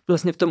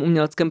vlastně v tom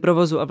uměleckém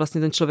provozu a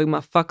vlastně ten člověk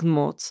má fakt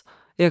moc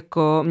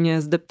jako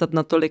mě zdeptat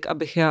natolik,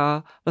 abych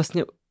já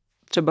vlastně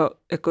třeba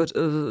jako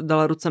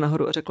dala ruce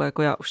nahoru a řekla,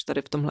 jako já už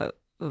tady v tomhle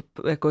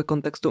jako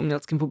kontextu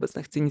uměleckým vůbec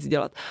nechci nic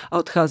dělat a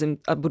odcházím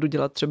a budu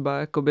dělat třeba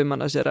jakoby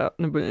manažera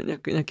nebo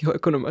nějakého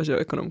ekonoma, že jo,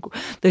 ekonomku.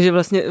 Takže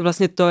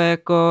vlastně to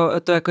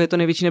je to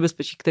největší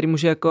nebezpečí, který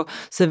může jako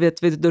se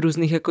větvit do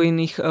různých jako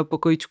jiných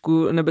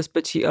pokojíčků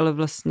nebezpečí, ale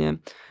vlastně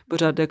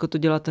pořád jako to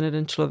dělá ten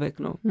jeden člověk,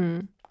 no.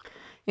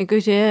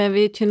 Jakože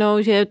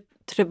většinou, že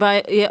třeba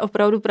je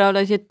opravdu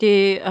pravda, že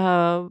ti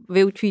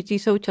vyučující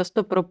jsou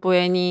často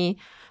propojení,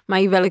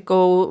 mají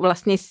velikou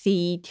vlastně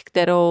síť,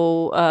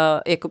 kterou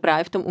jako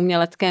právě v tom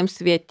uměleckém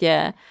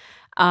světě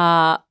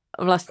a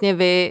vlastně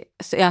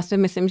já si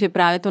myslím, že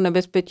právě to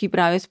nebezpečí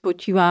právě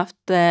spočívá v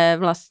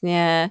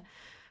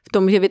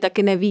tom, že vy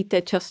taky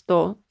nevíte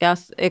často,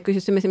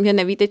 jakože si myslím, že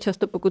nevíte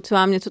často, pokud se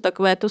vám něco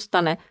takového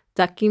stane,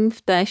 za kým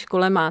v té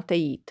škole máte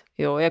jít,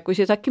 jo,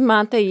 jakože za kým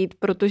máte jít,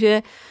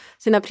 protože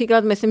si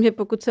například myslím, že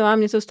pokud se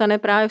vám něco stane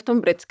právě v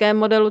tom britském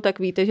modelu, tak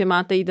víte, že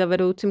máte jít za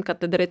vedoucím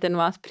katedry, ten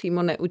vás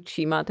přímo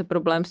neučí, máte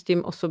problém s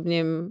tím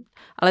osobním,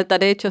 ale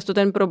tady je často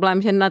ten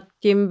problém, že nad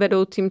tím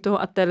vedoucím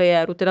toho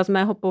ateliéru, teda z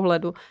mého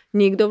pohledu,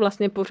 nikdo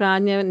vlastně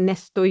pořádně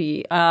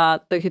nestojí a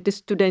takže ty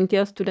studenti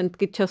a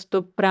studentky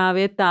často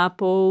právě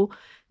tápou,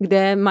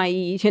 kde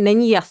mají, že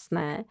není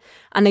jasné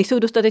a nejsou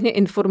dostatečně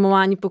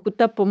informováni, pokud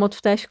ta pomoc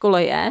v té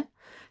škole je,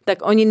 tak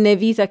oni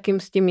neví, za kým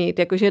s tím jít.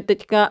 Jakože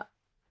teďka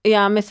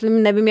já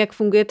myslím, nevím, jak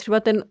funguje třeba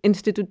ten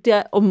institut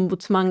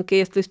ombudsmanky,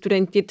 jestli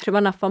studenti třeba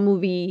na FAMu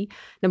ví,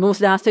 nebo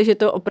zdá se, že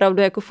to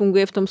opravdu jako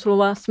funguje v tom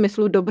slova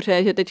smyslu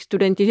dobře, že teď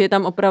studenti, že je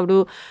tam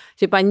opravdu,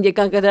 že paní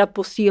děkanka teda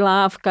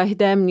posílá v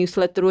každém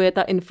newsletteru je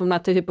ta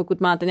informace, že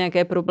pokud máte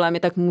nějaké problémy,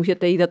 tak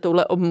můžete jít za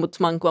touhle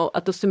ombudsmankou.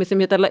 A to si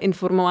myslím, že tahle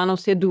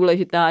informovanost je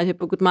důležitá, že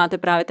pokud máte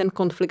právě ten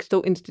konflikt s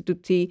tou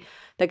institucí,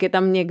 tak je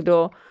tam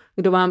někdo,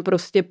 kdo vám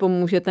prostě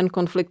pomůže ten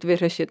konflikt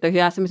vyřešit. Takže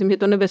já si myslím, že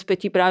to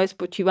nebezpečí právě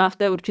spočívá v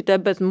té určité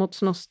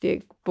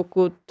bezmocnosti,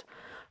 pokud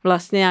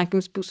vlastně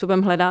nějakým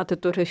způsobem hledáte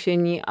to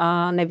řešení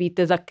a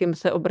nevíte, za kým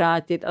se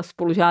obrátit a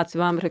spolužáci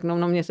vám řeknou,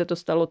 no mně se to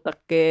stalo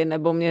taky,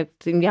 nebo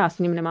já s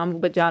ním nemám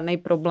vůbec žádný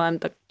problém,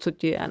 tak co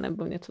ti je,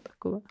 nebo něco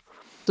takového.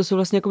 To jsou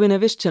vlastně jakoby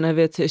nevyřčené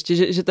věci.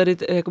 Ještě, že tady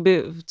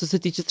jakoby, co se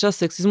týče třeba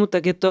sexismu,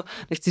 tak je to,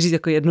 nechci říct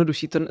jako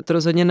jednodušší, to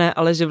rozhodně ne,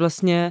 ale že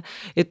vlastně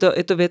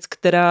je to věc,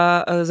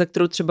 za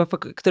kterou třeba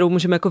kterou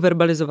můžeme jako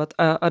verbalizovat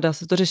a dá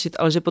se to řešit,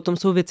 ale že potom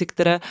jsou věci,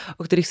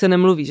 o kterých se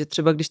nemluví, že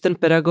třeba když ten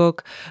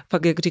pedagog,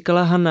 fakt jak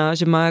říkala Hana,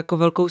 že má jako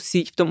velkou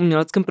síť v tom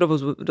uměleckém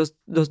provozu,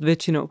 dost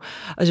většinou,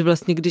 a že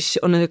vlastně když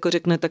on jako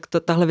řekne, tak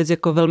tahle věc je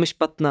jako velmi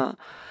špatná,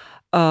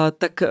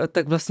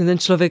 tak vlastně ten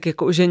člověk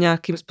jako už je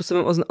nějakým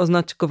způsobem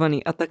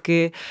označkovaný a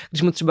taky,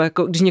 když mu třeba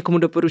jako, když někomu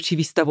doporučí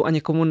výstavu a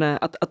někomu ne.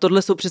 A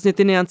tohle jsou přesně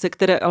ty nuance,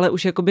 které ale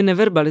už jakoby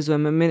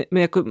neverbalizujeme.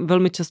 My jako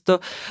velmi často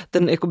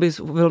ten jakoby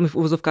velmi v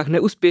úvozovkách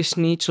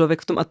neúspěšný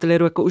člověk v tom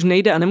ateliéru jako už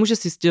nejde a nemůže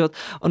si stěžovat.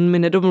 On mi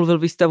nedomluvil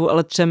výstavu,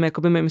 ale 3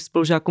 jakoby mým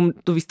spolužákům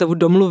tu výstavu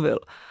domluvil.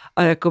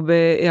 a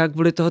jakoby já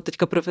kvůli toho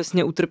teďka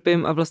profesně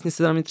utrpím a vlastně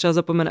se na mě třeba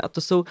zapomene a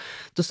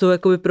to jsou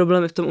jakoby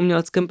problémy v tom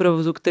uměleckém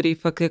provozu, který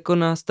fakt jako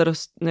na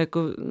starost,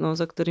 jako, no,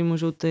 za který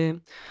můžou ty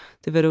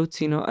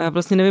vedoucí, no. A já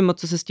vlastně nevím moc,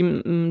 co se s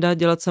tím dá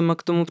dělat, sama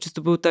k tomu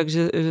přistupuju tak,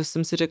 že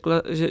jsem si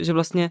řekla, že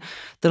vlastně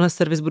tenhle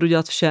servis budu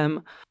dělat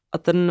všem. A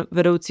ten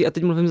vedoucí, a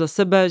teď mluvím za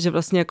sebe, že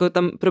vlastně jako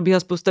tam probíhá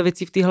spousta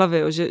věcí v té hlavě,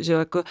 jo,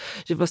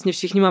 že vlastně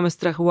všichni máme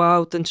strach,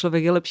 wow, ten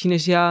člověk je lepší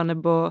než já,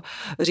 nebo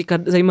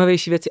říkat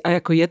zajímavější věci. A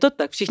jako je to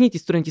tak, všichni ti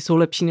studenti jsou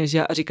lepší než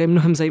já a říkají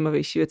mnohem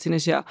zajímavější věci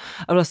než já.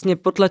 A vlastně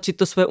potlačit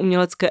to své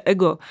umělecké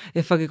ego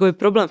je fakt jako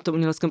problém v tom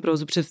uměleckém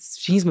provozu, protože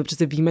všichni jsme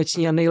přece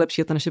výjimeční a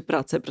nejlepší a ta naše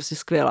práce je prostě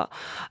skvělá.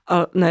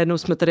 A najednou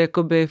jsme tady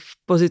jakoby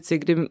v pozici,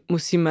 kdy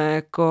musíme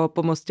jako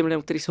pomoct těm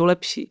lidem, kteří jsou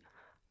lepší.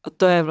 A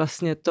to je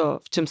vlastně to,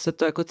 v čem se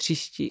to jako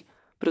tříští,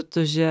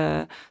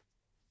 protože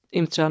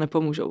jim třeba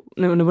nepomůžou,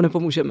 nebo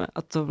nepomůžeme.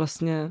 A to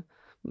vlastně,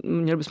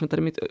 měli bychom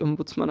tady mít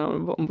ombudsmana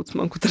nebo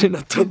ombudsmanku tady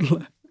na tohle.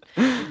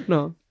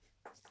 No.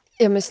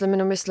 Já myslím,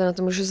 jenom jestli na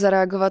to můžu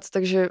zareagovat,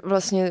 takže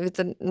vlastně vy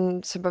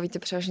se bavíte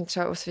převážně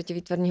třeba o světě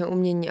výtvarného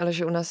umění, ale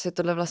že u nás je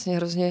tohle vlastně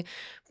hrozně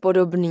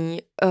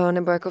podobný,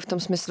 nebo jako v tom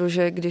smyslu,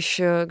 že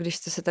když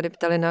jste se tady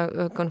ptali na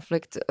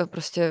konflikt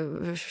prostě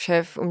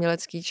šéf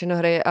umělecký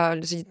činohry a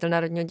ředitel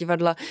Národního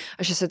divadla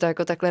a že se to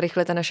jako takhle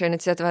rychle ta naše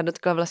iniciativa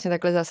dotkla vlastně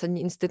takhle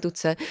zásadní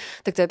instituce,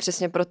 tak to je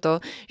přesně proto,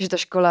 že ta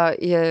škola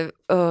je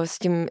s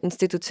tím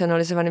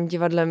institucionalizovaným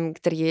divadlem,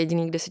 který je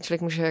jediný, kde si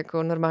člověk může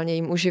jako normálně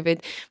jim uživit,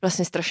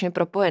 vlastně strašně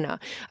propojená.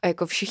 A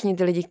jako všichni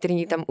ty lidi,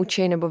 kteří tam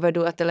učí nebo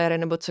vedou ateliéry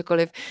nebo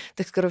cokoliv,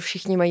 tak skoro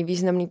všichni mají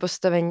významný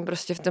postavení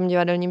prostě v tom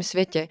divadelním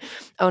světě.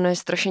 A ono je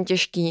strašně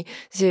těžký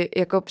si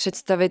jako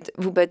představit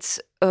vůbec,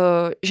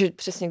 že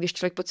přesně když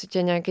člověk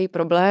pocituje nějaký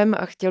problém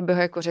a chtěl by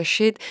ho jako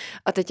řešit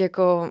a teď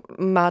jako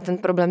má ten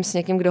problém s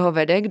někým, kdo ho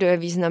vede, kdo je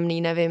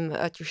významný, nevím,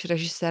 ať už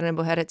režisér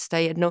nebo herec, to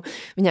je jedno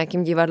v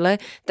nějakém divadle,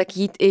 tak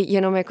jít i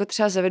jenom jako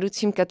třeba za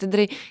vedoucím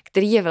katedry,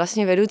 který je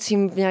vlastně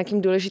vedoucím v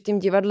nějakém důležitém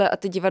divadle a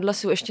ty divadla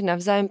jsou ještě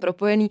navzájem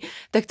propojený,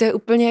 tak to je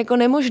úplně jako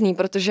nemožný,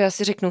 protože já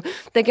si řeknu,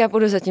 tak já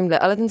půjdu za tímhle,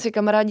 ale ten se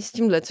kamarádí s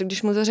tímhle, co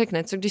když mu to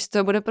řekne, co když z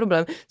toho bude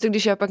problém, co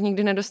když já pak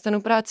nikdy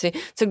nedostanu práci,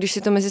 co když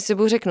si to mezi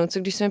sebou řeknu, co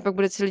když se mi pak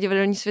bude celý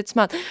divadelní svět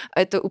smát a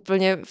je to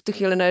úplně v tu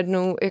chvíli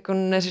najednou jako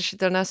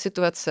neřešitelná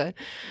situace.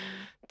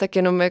 Tak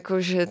jenom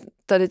jako, že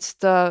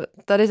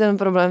tady ten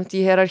problém v té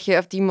hierarchii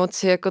a v té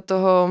moci jako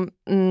toho,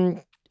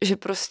 že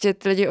prostě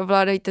ty lidi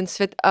ovládají ten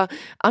svět a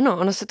ano,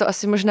 ono se to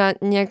asi možná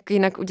nějak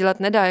jinak udělat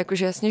nedá,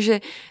 jakože jasně, že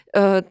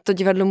to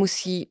divadlo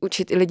musí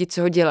učit i lidi,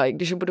 co ho dělají.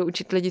 Když ho budou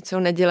učit lidi, co ho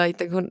nedělají,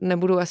 tak ho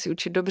nebudou asi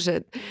učit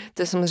dobře.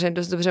 To je samozřejmě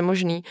dost dobře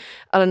možný,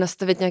 ale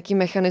nastavit nějaký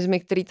mechanismy,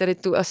 který tady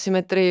tu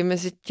asymetrii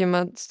mezi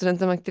těma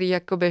studentama, který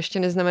jakoby ještě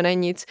neznamenají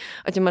nic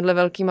a těma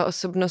velkýma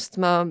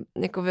osobnostma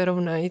jako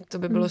vyrovnají, to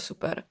by bylo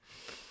super.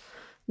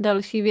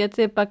 Další věc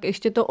je pak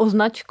ještě to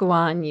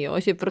označkování, jo?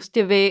 Že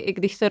prostě vy, i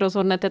když se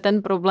rozhodnete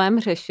ten problém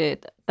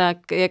řešit, tak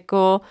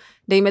jako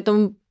dejme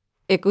tomu,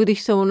 jako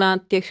když jsou na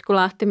těch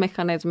školách ty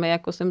mechanismy,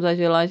 jako jsem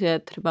zažila, že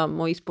třeba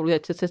mojí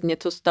spolužačce se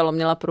něco stalo,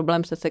 měla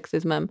problém se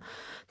sexismem,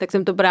 tak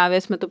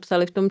jsme to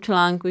psali v tom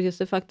článku, že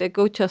se fakt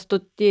jako často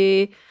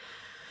ti,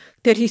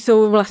 kteří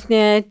jsou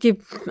vlastně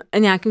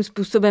nějakým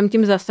způsobem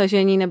tím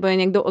zasažení nebo je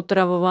někdo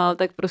otravoval,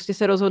 tak prostě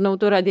se rozhodnou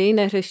to raději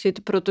neřešit,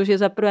 protože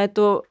zaprvé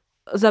to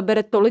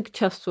zabere tolik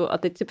času a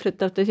teď si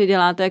představte, že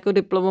děláte jako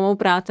diplomovou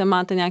práci,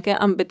 máte nějaké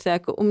ambice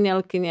jako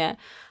umělkyně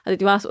a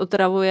teď vás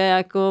otravuje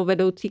jako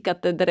vedoucí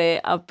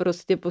katedry a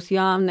prostě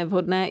posílá vám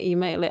nevhodné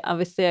e-maily a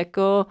vy si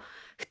jako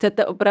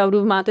chcete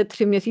opravdu, máte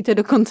 3 měsíce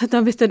do konce,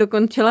 abyste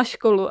dokončila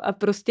školu a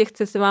prostě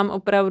chce se vám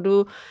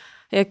opravdu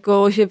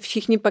jako, že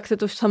všichni pak se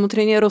to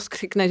samozřejmě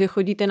rozkřikne, že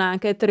chodíte na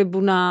nějaké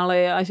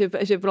tribunály a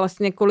že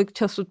vlastně kolik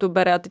času to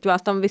bere a teď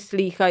vás tam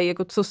vyslýchají,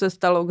 jako co se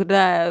stalo,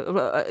 kde,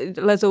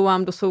 lezou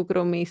vám do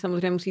soukromí,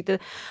 samozřejmě musíte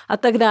a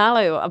tak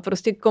dále, jo. A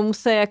prostě komu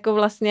se jako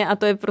vlastně, a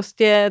to je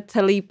prostě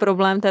celý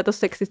problém této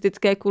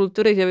sexistické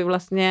kultury, že vy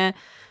vlastně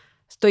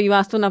stojí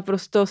vás to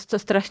naprosto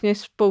strašně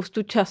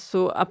spoustu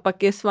času a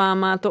pak je s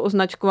váma to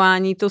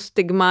označkování, to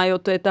stigma, jo,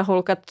 to je ta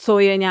holka, co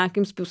je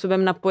nějakým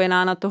způsobem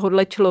napojená na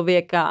tohodle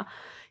člověka.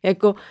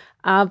 Jako,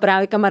 a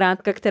právě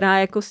kamarádka, která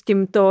jako s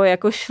tímto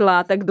jako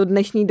šla, tak do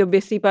dnešní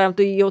doby si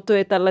pamatuju, jo, to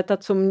je tahleta,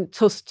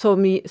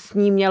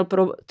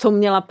 co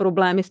měla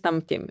problémy s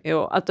tamtím,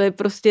 jo. A to je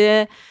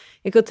prostě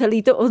jako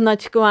celý to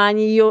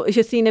označkování, jo,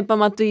 že si ji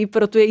nepamatují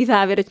pro tu její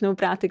závěrečnou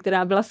práci,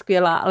 která byla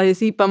skvělá, ale že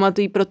si ji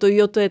pamatují pro to,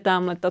 jo, to je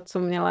tamhleta, co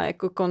měla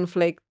jako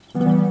konflikt.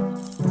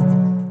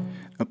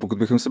 Pokud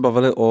bychom se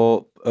bavili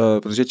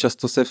protože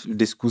často se v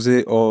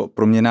diskuzi o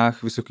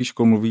proměnách vysokých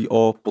škol mluví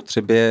o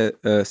potřebě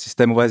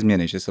systémové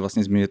změny, že se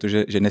vlastně změní to,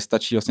 že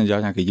nestačí vlastně dělat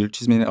nějaké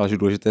dílčí změny, ale že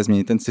důležité je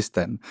změnit ten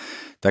systém.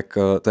 Tak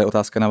to je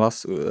otázka na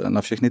vás,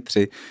 na všechny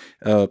 3,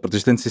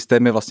 protože ten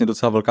systém je vlastně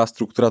docela velká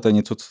struktura, to je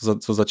něco,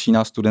 co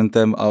začíná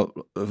studentem a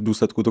v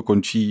důsledku to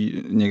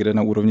končí někde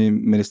na úrovni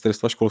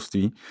ministerstva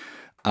školství.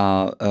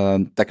 A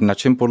tak na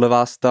čem podle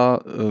vás ta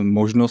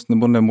možnost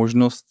nebo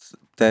nemožnost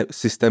té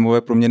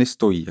systémové proměny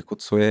stojí? Jako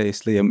co je,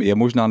 jestli je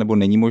možná nebo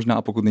není možná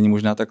a pokud není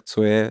možná, tak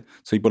co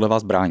jí podle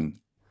vás brání?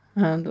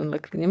 Tohle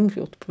klidně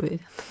můžu odpovědět.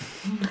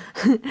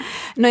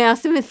 No já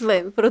si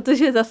myslím,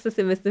 protože zase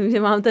si myslím, že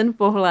mám ten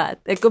pohled.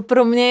 Jako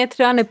pro mě je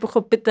třeba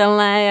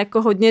nepochopitelné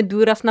jako hodně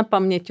důraz na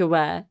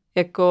paměťové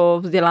jako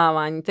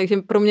vzdělávání. Takže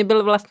pro mě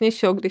byl vlastně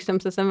šok, když jsem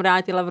se sem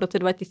vrátila v roce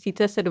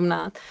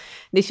 2017,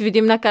 když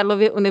vidím na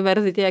Karlově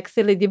univerzitě, jak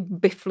si lidi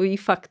biflují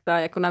fakta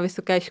jako na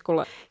vysoké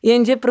škole.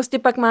 Jenže prostě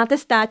pak máte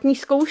státní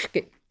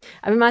zkoušky.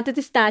 A vy máte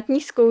ty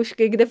státní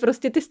zkoušky, kde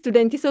prostě ty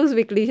studenti jsou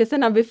zvyklí, že se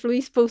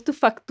nabiflují spoustu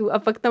faktů a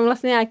pak tam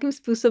vlastně nějakým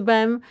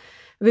způsobem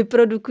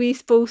vyprodukují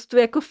spoustu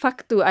jako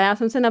faktů. A já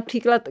jsem se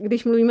například,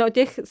 když mluvíme o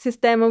těch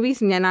systémových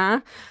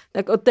změnách,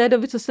 tak od té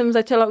doby, co jsem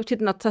začala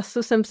učit na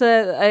CASu, jsem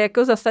se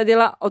jako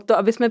zasadila o to,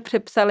 aby jsme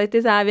přepsali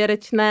ty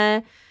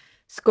závěrečné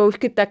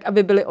zkoušky tak,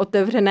 aby byly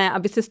otevřené,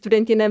 aby se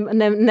studenti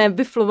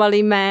nebiflovali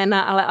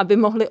jména, ale aby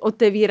mohli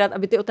otevírat,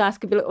 aby ty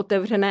otázky byly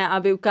otevřené,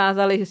 aby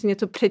ukázali, že si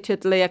něco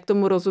přečetli, jak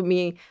tomu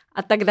rozumí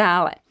a tak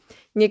dále.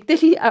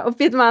 Někteří, a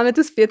opět máme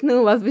tu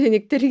zpětnou vazbu, že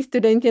někteří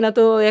studenti na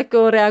to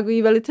jako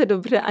reagují velice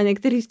dobře a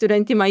někteří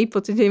studenti mají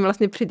pocit, že jim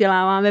vlastně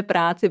přiděláváme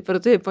práci,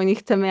 protože po nich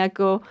chceme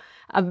jako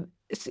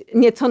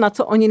něco, na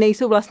co oni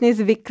nejsou vlastně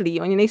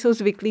zvyklí. Oni nejsou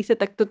zvyklí se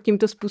takto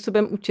tímto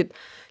způsobem učit.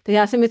 Takže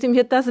já si myslím,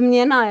 že ta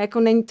změna,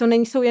 jako to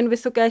nejsou jen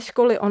vysoké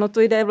školy, ono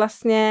to jde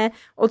vlastně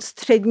od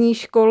střední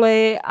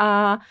školy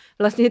a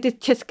vlastně ty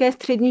české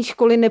střední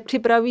školy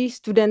nepřipravují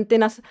studenty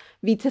na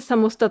více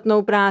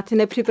samostatnou práci,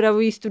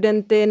 nepřipravují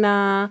studenty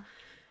na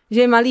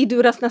že je malý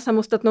důraz na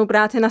samostatnou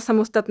práci, na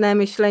samostatné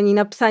myšlení,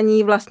 na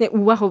psaní vlastně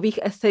úvahových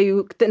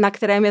esejů, na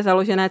kterém je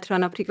založené třeba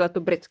například to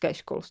britské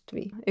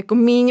školství. Jako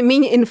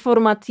míň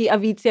informací a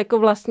víc jako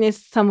vlastně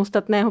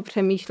samostatného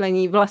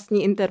přemýšlení,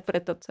 vlastní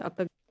interpretace a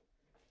tak.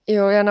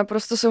 Jo, já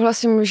naprosto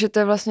souhlasím, že to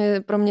je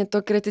vlastně pro mě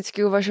to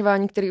kritické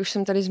uvažování, který už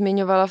jsem tady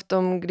zmiňovala v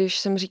tom, když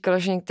jsem říkala,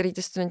 že některý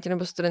ty studenti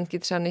nebo studentky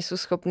třeba nejsou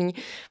schopní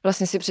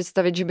vlastně si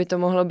představit, že by to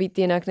mohlo být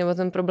jinak nebo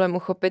ten problém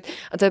uchopit.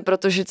 A to je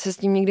proto, že se s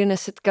tím nikdy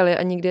nesetkali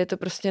a nikdy je to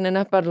prostě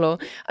nenapadlo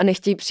a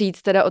nechtějí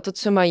přijít teda o to,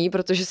 co mají,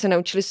 protože se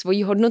naučili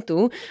svoji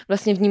hodnotu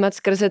vlastně vnímat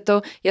skrze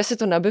to, já se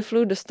to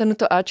nabiflu, dostanu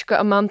to Ačko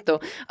a mám to.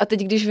 A teď,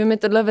 když vy mi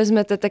tohle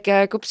vezmete, tak já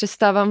jako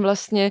přestávám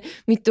vlastně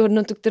mít tu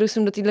hodnotu, kterou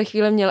jsem do téhle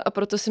chvíle měl, a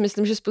proto si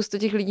myslím, že spousta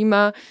těch lidí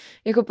má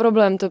jako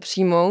problém to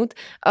přijmout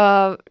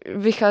a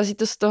vychází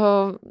to z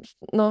toho,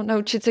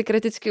 naučit se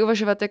kriticky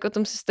uvažovat jak o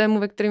tom systému,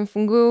 ve kterém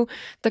fungují,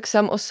 tak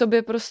sám o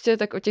sobě prostě,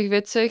 tak o těch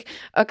věcech,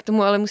 a k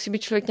tomu ale musí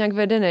být člověk nějak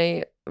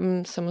vedený,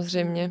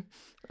 samozřejmě.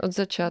 Od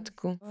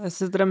začátku. Já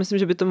si teda myslím,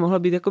 že by to mohla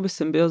být jakoby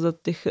symbioza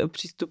těch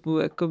přístupů,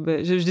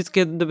 jakoby, že vždycky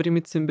je dobrý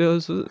mít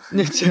symbiozu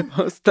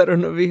něčeho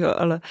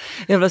staronového, ale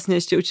já vlastně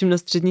ještě učím na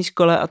střední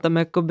škole a tam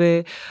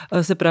jakoby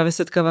se právě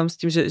setkávám s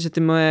tím, že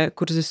ty moje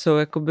kurzy jsou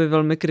jakoby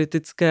velmi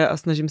kritické a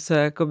snažím se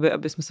jakoby,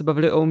 aby jsme se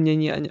bavili o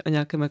umění a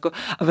nějakém jako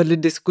a vedli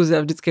diskuzi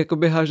a vždycky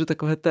jakoby hážu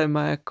takové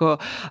téma jako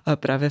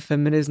právě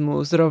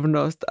feminismus,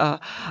 rovnost a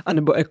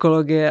nebo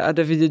ekologie a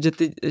jde vidět,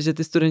 že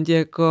ty studenti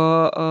jako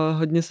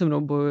hodně se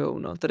mnou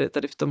bojujou,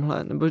 tady v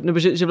tomhle, nebo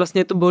že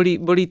vlastně to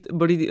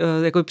bolí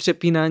jako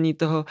přepínání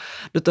toho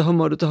do toho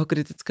modu, toho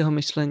kritického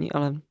myšlení,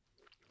 ale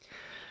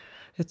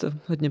je to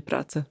hodně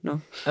práce,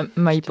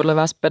 Mají podle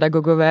vás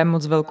pedagogové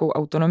moc velkou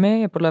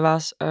autonomii? Je podle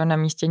vás na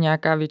místě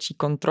nějaká větší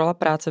kontrola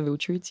práce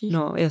vyučujících?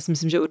 No, já si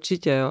myslím, že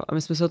určitě, jo. A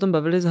my jsme se o tom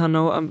bavili s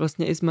Hanou a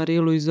vlastně i s Marí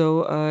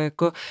Luizou,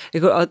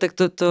 ale tak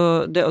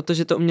to jde o to,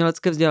 že to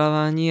umělecké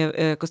vzdělávání je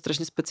jako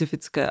strašně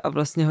specifické a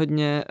vlastně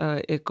hodně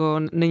jako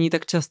není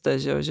tak časté,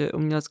 že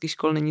uměleckých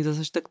škol není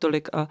zase tak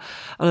tolik,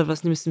 ale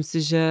vlastně myslím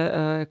si, že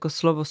jako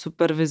slovo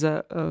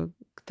supervize,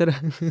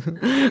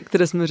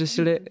 které jsme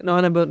řešili,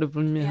 nebo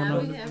doplň mě,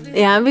 Hano.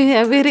 Já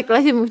bych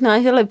řekla, že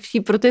možná, že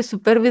lepší, protože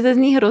supervize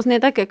zní hrozně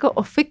tak jako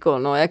ofiko,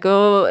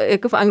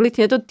 jako v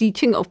angličtině je to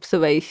teaching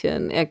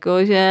observation,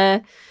 jako že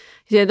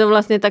je to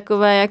vlastně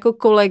takové jako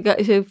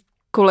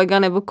kolega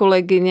nebo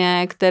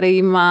kolegyně,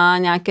 který má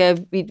nějaké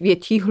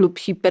větší,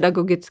 hlubší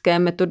pedagogické,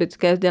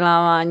 metodické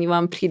vzdělávání,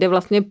 vám přijde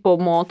vlastně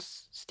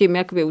pomoct s tím,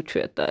 jak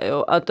vyučujete.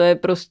 Jo? A to je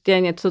prostě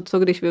něco, co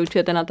když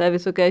vyučujete na té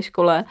vysoké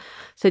škole,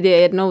 se děje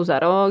jednou za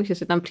rok, že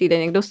si tam přijde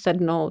někdo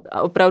sednout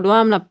a opravdu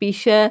vám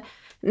napíše,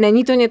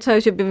 není to něco,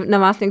 že by na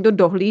vás někdo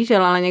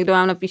dohlížel, ale někdo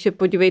vám napíše,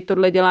 podívej,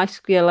 tohle děláš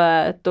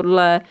skvěle,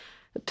 tohle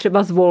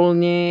třeba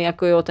zvolni,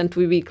 jako jo, ten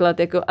tvůj výklad,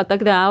 jako a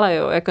tak dále,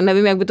 jo. Jako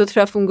nevím, jak by to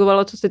třeba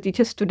fungovalo, co se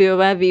týče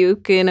studiové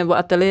výuky nebo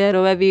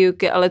ateliérové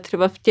výuky, ale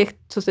třeba v těch,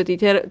 co se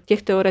týče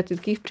těch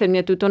teoretických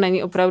předmětů, to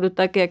není opravdu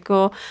tak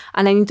jako,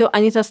 a není to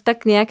ani zas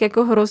tak nějak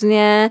jako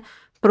hrozně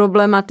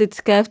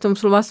problematické v tom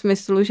slova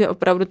smyslu, že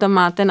opravdu tam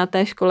máte na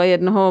té škole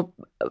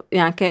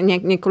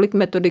několik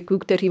metodiků,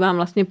 kteří vám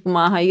vlastně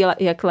pomáhají,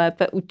 jak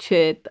lépe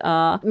učit.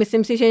 A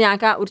myslím si, že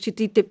nějaká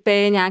určitý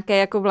typy, nějaké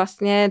jako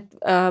vlastně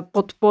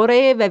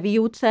podpory ve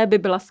výuce by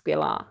byla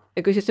skvělá.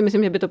 Jakože si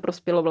myslím, že by to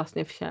prospělo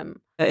vlastně všem.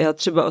 Já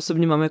třeba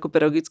osobně mám jako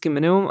pedagogický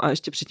minimum a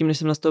ještě předtím, než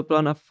jsem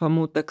nastoupila na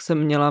FAMu, tak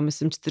jsem měla,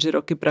 myslím, 4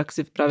 roky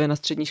praxi právě na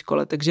střední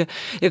škole, takže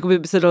jakoby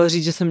by se dalo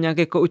říct, že jsem nějak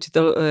jako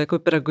učitel jako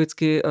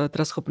pedagogicky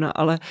teda schopná,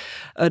 ale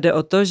jde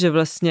o to, že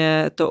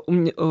vlastně to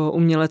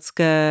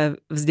umělecké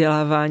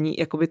vzdělávání,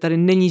 jakoby tady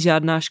není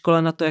žádná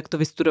škola na to, jak to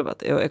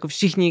vystudovat. Jo? Jako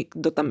všichni,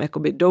 kdo tam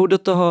jakoby jdou do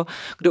toho,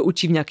 kdo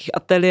učí v nějakých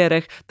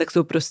ateliérech, tak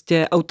jsou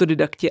prostě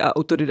autodidakti a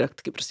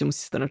autodidaktky, prostě musí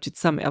se to naučit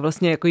sami. A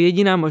vlastně jako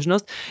jediná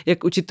možnost,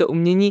 jak učit to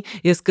umění,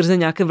 je skrze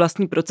nějaké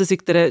vlastní procesy,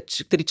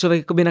 který člověk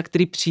jakoby na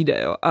který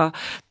přijde. Jo? A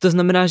to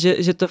znamená,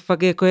 že to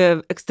fakt jako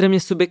je extrémně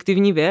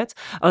subjektivní věc,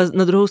 ale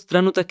na druhou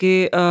stranu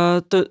taky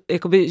to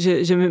jakoby,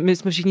 že my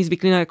jsme všichni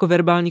zvyklí na jako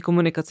verbální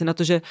komunikaci, na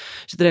to, že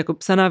to je jako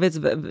psaná věc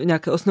v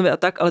nějaké osnově a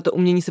tak, ale to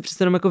umění se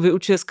přece jenom jako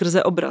vyučuje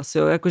skrze obraz,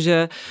 jo?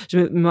 Jakože,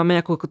 že my máme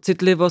nějakou jako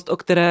citlivost,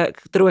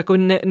 kterou jako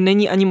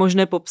není ani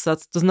možné popsat.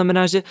 To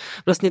znamená, že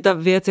vlastně ta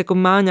věc jako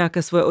má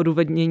nějaké svoje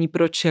odůvodnění,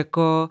 proč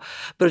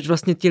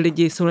vlastně ti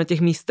lidi jsou na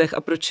těch místech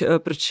a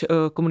proč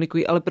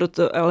komunikují, ale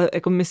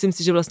jako myslím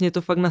si, že vlastně je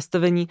to fakt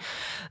nastavení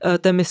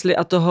té mysli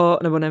a toho,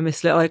 nebo ne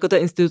mysli, ale jako té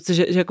instituce,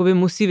 že jakoby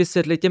musí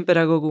vysvětlit těm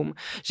pedagogům,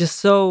 že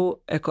jsou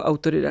jako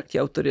autodidaktky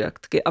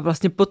a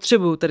vlastně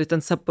potřebují tady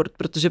ten support,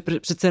 protože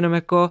přece jenom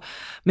jako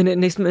my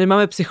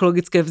nemáme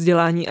psychologické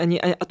vzdělání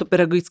ani a to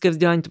pedagogické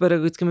vzdělání, to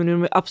pedagogické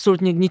minimum je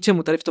absolutně k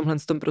ničemu tady v tomhle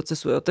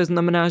procesu. Jo. To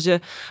znamená,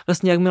 že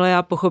vlastně jakmile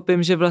já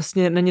pochopím, že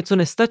vlastně na něco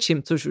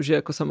nestačím, což už je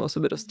jako samo o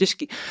sobě dost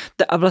těžký,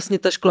 a vlastně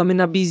ta škola mi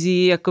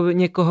nabízí jako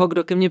někoho,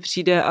 kdo ke mně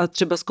přijde a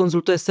třeba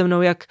zkonzultuje se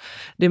mnou, jak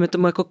dejme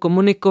tomu jako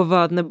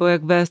komunikovat nebo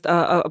jak vést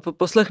a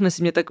poslechne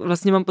si mě, tak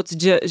vlastně mám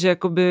pocit, že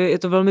jakoby je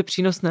to velmi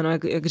přínosné, no,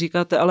 jak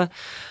říkáte, ale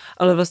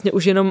vlastně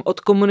už jenom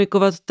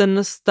odkomunikovat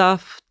ten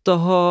stav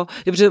toho,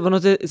 protože ono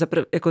to je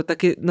jako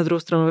taky na druhou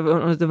stranu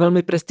ono je to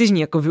velmi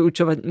prestižní, jako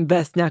vyučovat,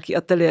 vést nějaký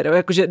ateliér, jo?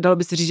 Jakože dalo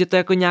by se říct, že to je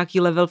jako nějaký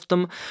level v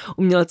tom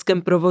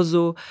uměleckém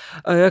provozu,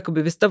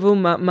 jakoby vystavu,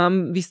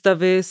 mám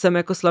výstavy, jsem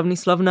jako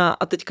slavná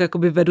a teďka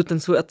jakoby vedu ten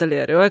svůj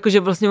ateliér, jo? Jakože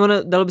vlastně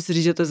ono, dalo by se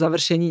říct, že to je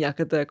završení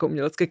nějaké to jako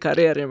umělecké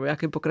kariéry nebo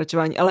nějaké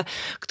pokračování, ale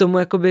k tomu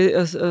jakoby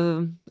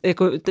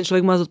jako ten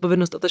člověk má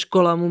zodpovědnost a ta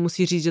škola mu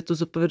musí říct, že tu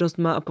zodpovědnost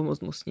má a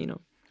pomoct mu s ní, no.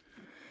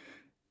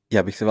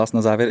 Já bych se vás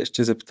na závěr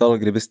ještě zeptal,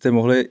 kdybyste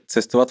mohli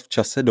cestovat v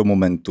čase do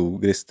momentu,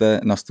 kdy jste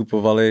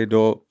nastupovali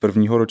do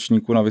prvního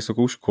ročníku na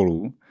vysokou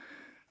školu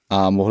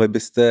a mohli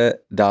byste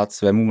dát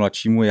svému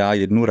mladšímu já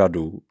jednu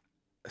radu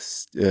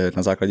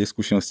na základě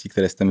zkušeností,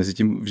 které jste mezi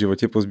tím v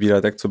životě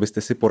pozbírali, tak co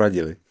byste si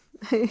poradili?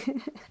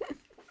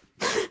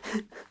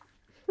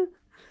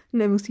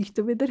 Nemusíš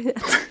to vydržet.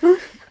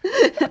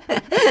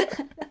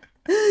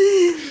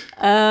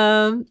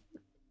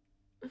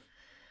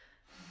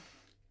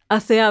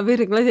 Asi já bych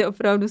řekla, že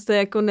opravdu se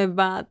jako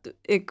nebát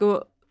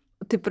jako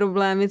ty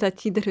problémy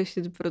začít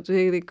řešit,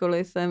 protože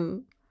kdykoliv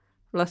jsem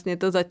vlastně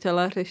to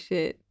začala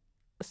řešit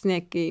s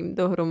někým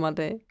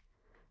dohromady,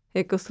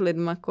 jako s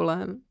lidma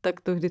kolem,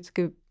 tak to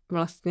vždycky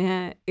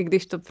vlastně, i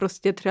když to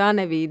prostě třeba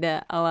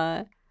nevyjde,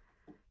 ale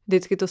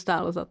vždycky to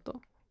stálo za to.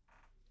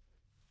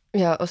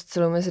 Já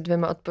osciluji mezi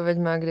 2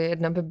 odpověďmi, kdy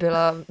jedna by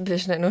byla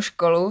běž na jinou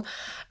školu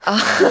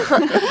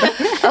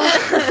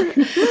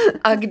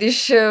a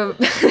když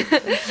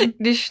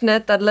ne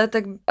tadle,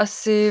 tak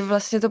asi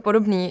vlastně to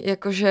podobný,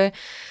 jakože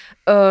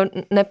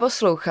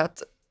neposlouchat,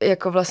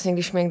 jako vlastně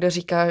když mi někdo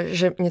říká,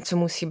 že něco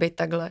musí být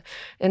takhle,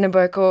 nebo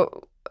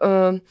jako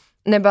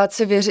nebát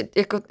se věřit,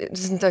 jako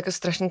zní to jako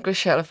strašný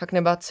klišé, ale fakt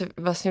nebát se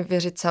vlastně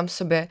věřit sám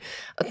sobě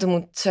a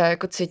tomu, co já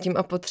jako cítím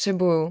a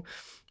potřebuju,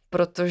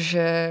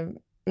 protože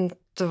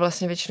to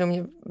vlastně většinou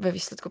mě ve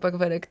výsledku pak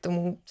vede k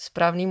tomu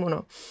správnému,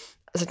 no.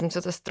 A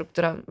zatímco ta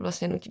struktura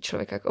vlastně nutí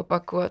člověka k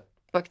opaku a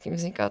pak tím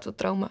vzniká to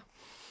trauma.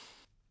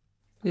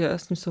 Já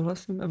s tím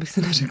souhlasím, abych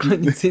se neřekla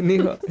nic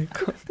jiného.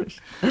 Jako.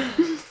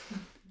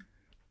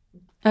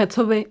 A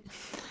co vy?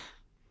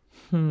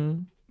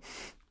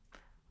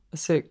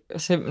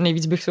 Asi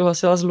nejvíc bych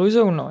souhlasila s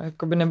Luizou, no.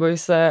 Jakoby neboj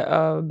se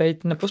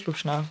být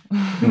neposlušná.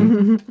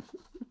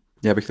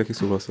 Já bych taky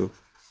souhlasil.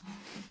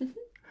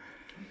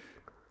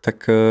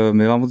 Tak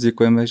my vám moc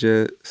děkujeme,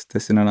 že jste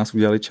si na nás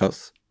udělali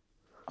čas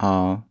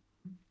a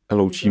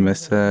loučíme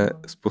se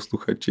s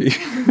posluchači.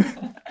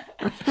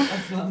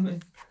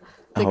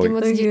 Taky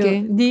moc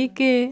díky. Díky.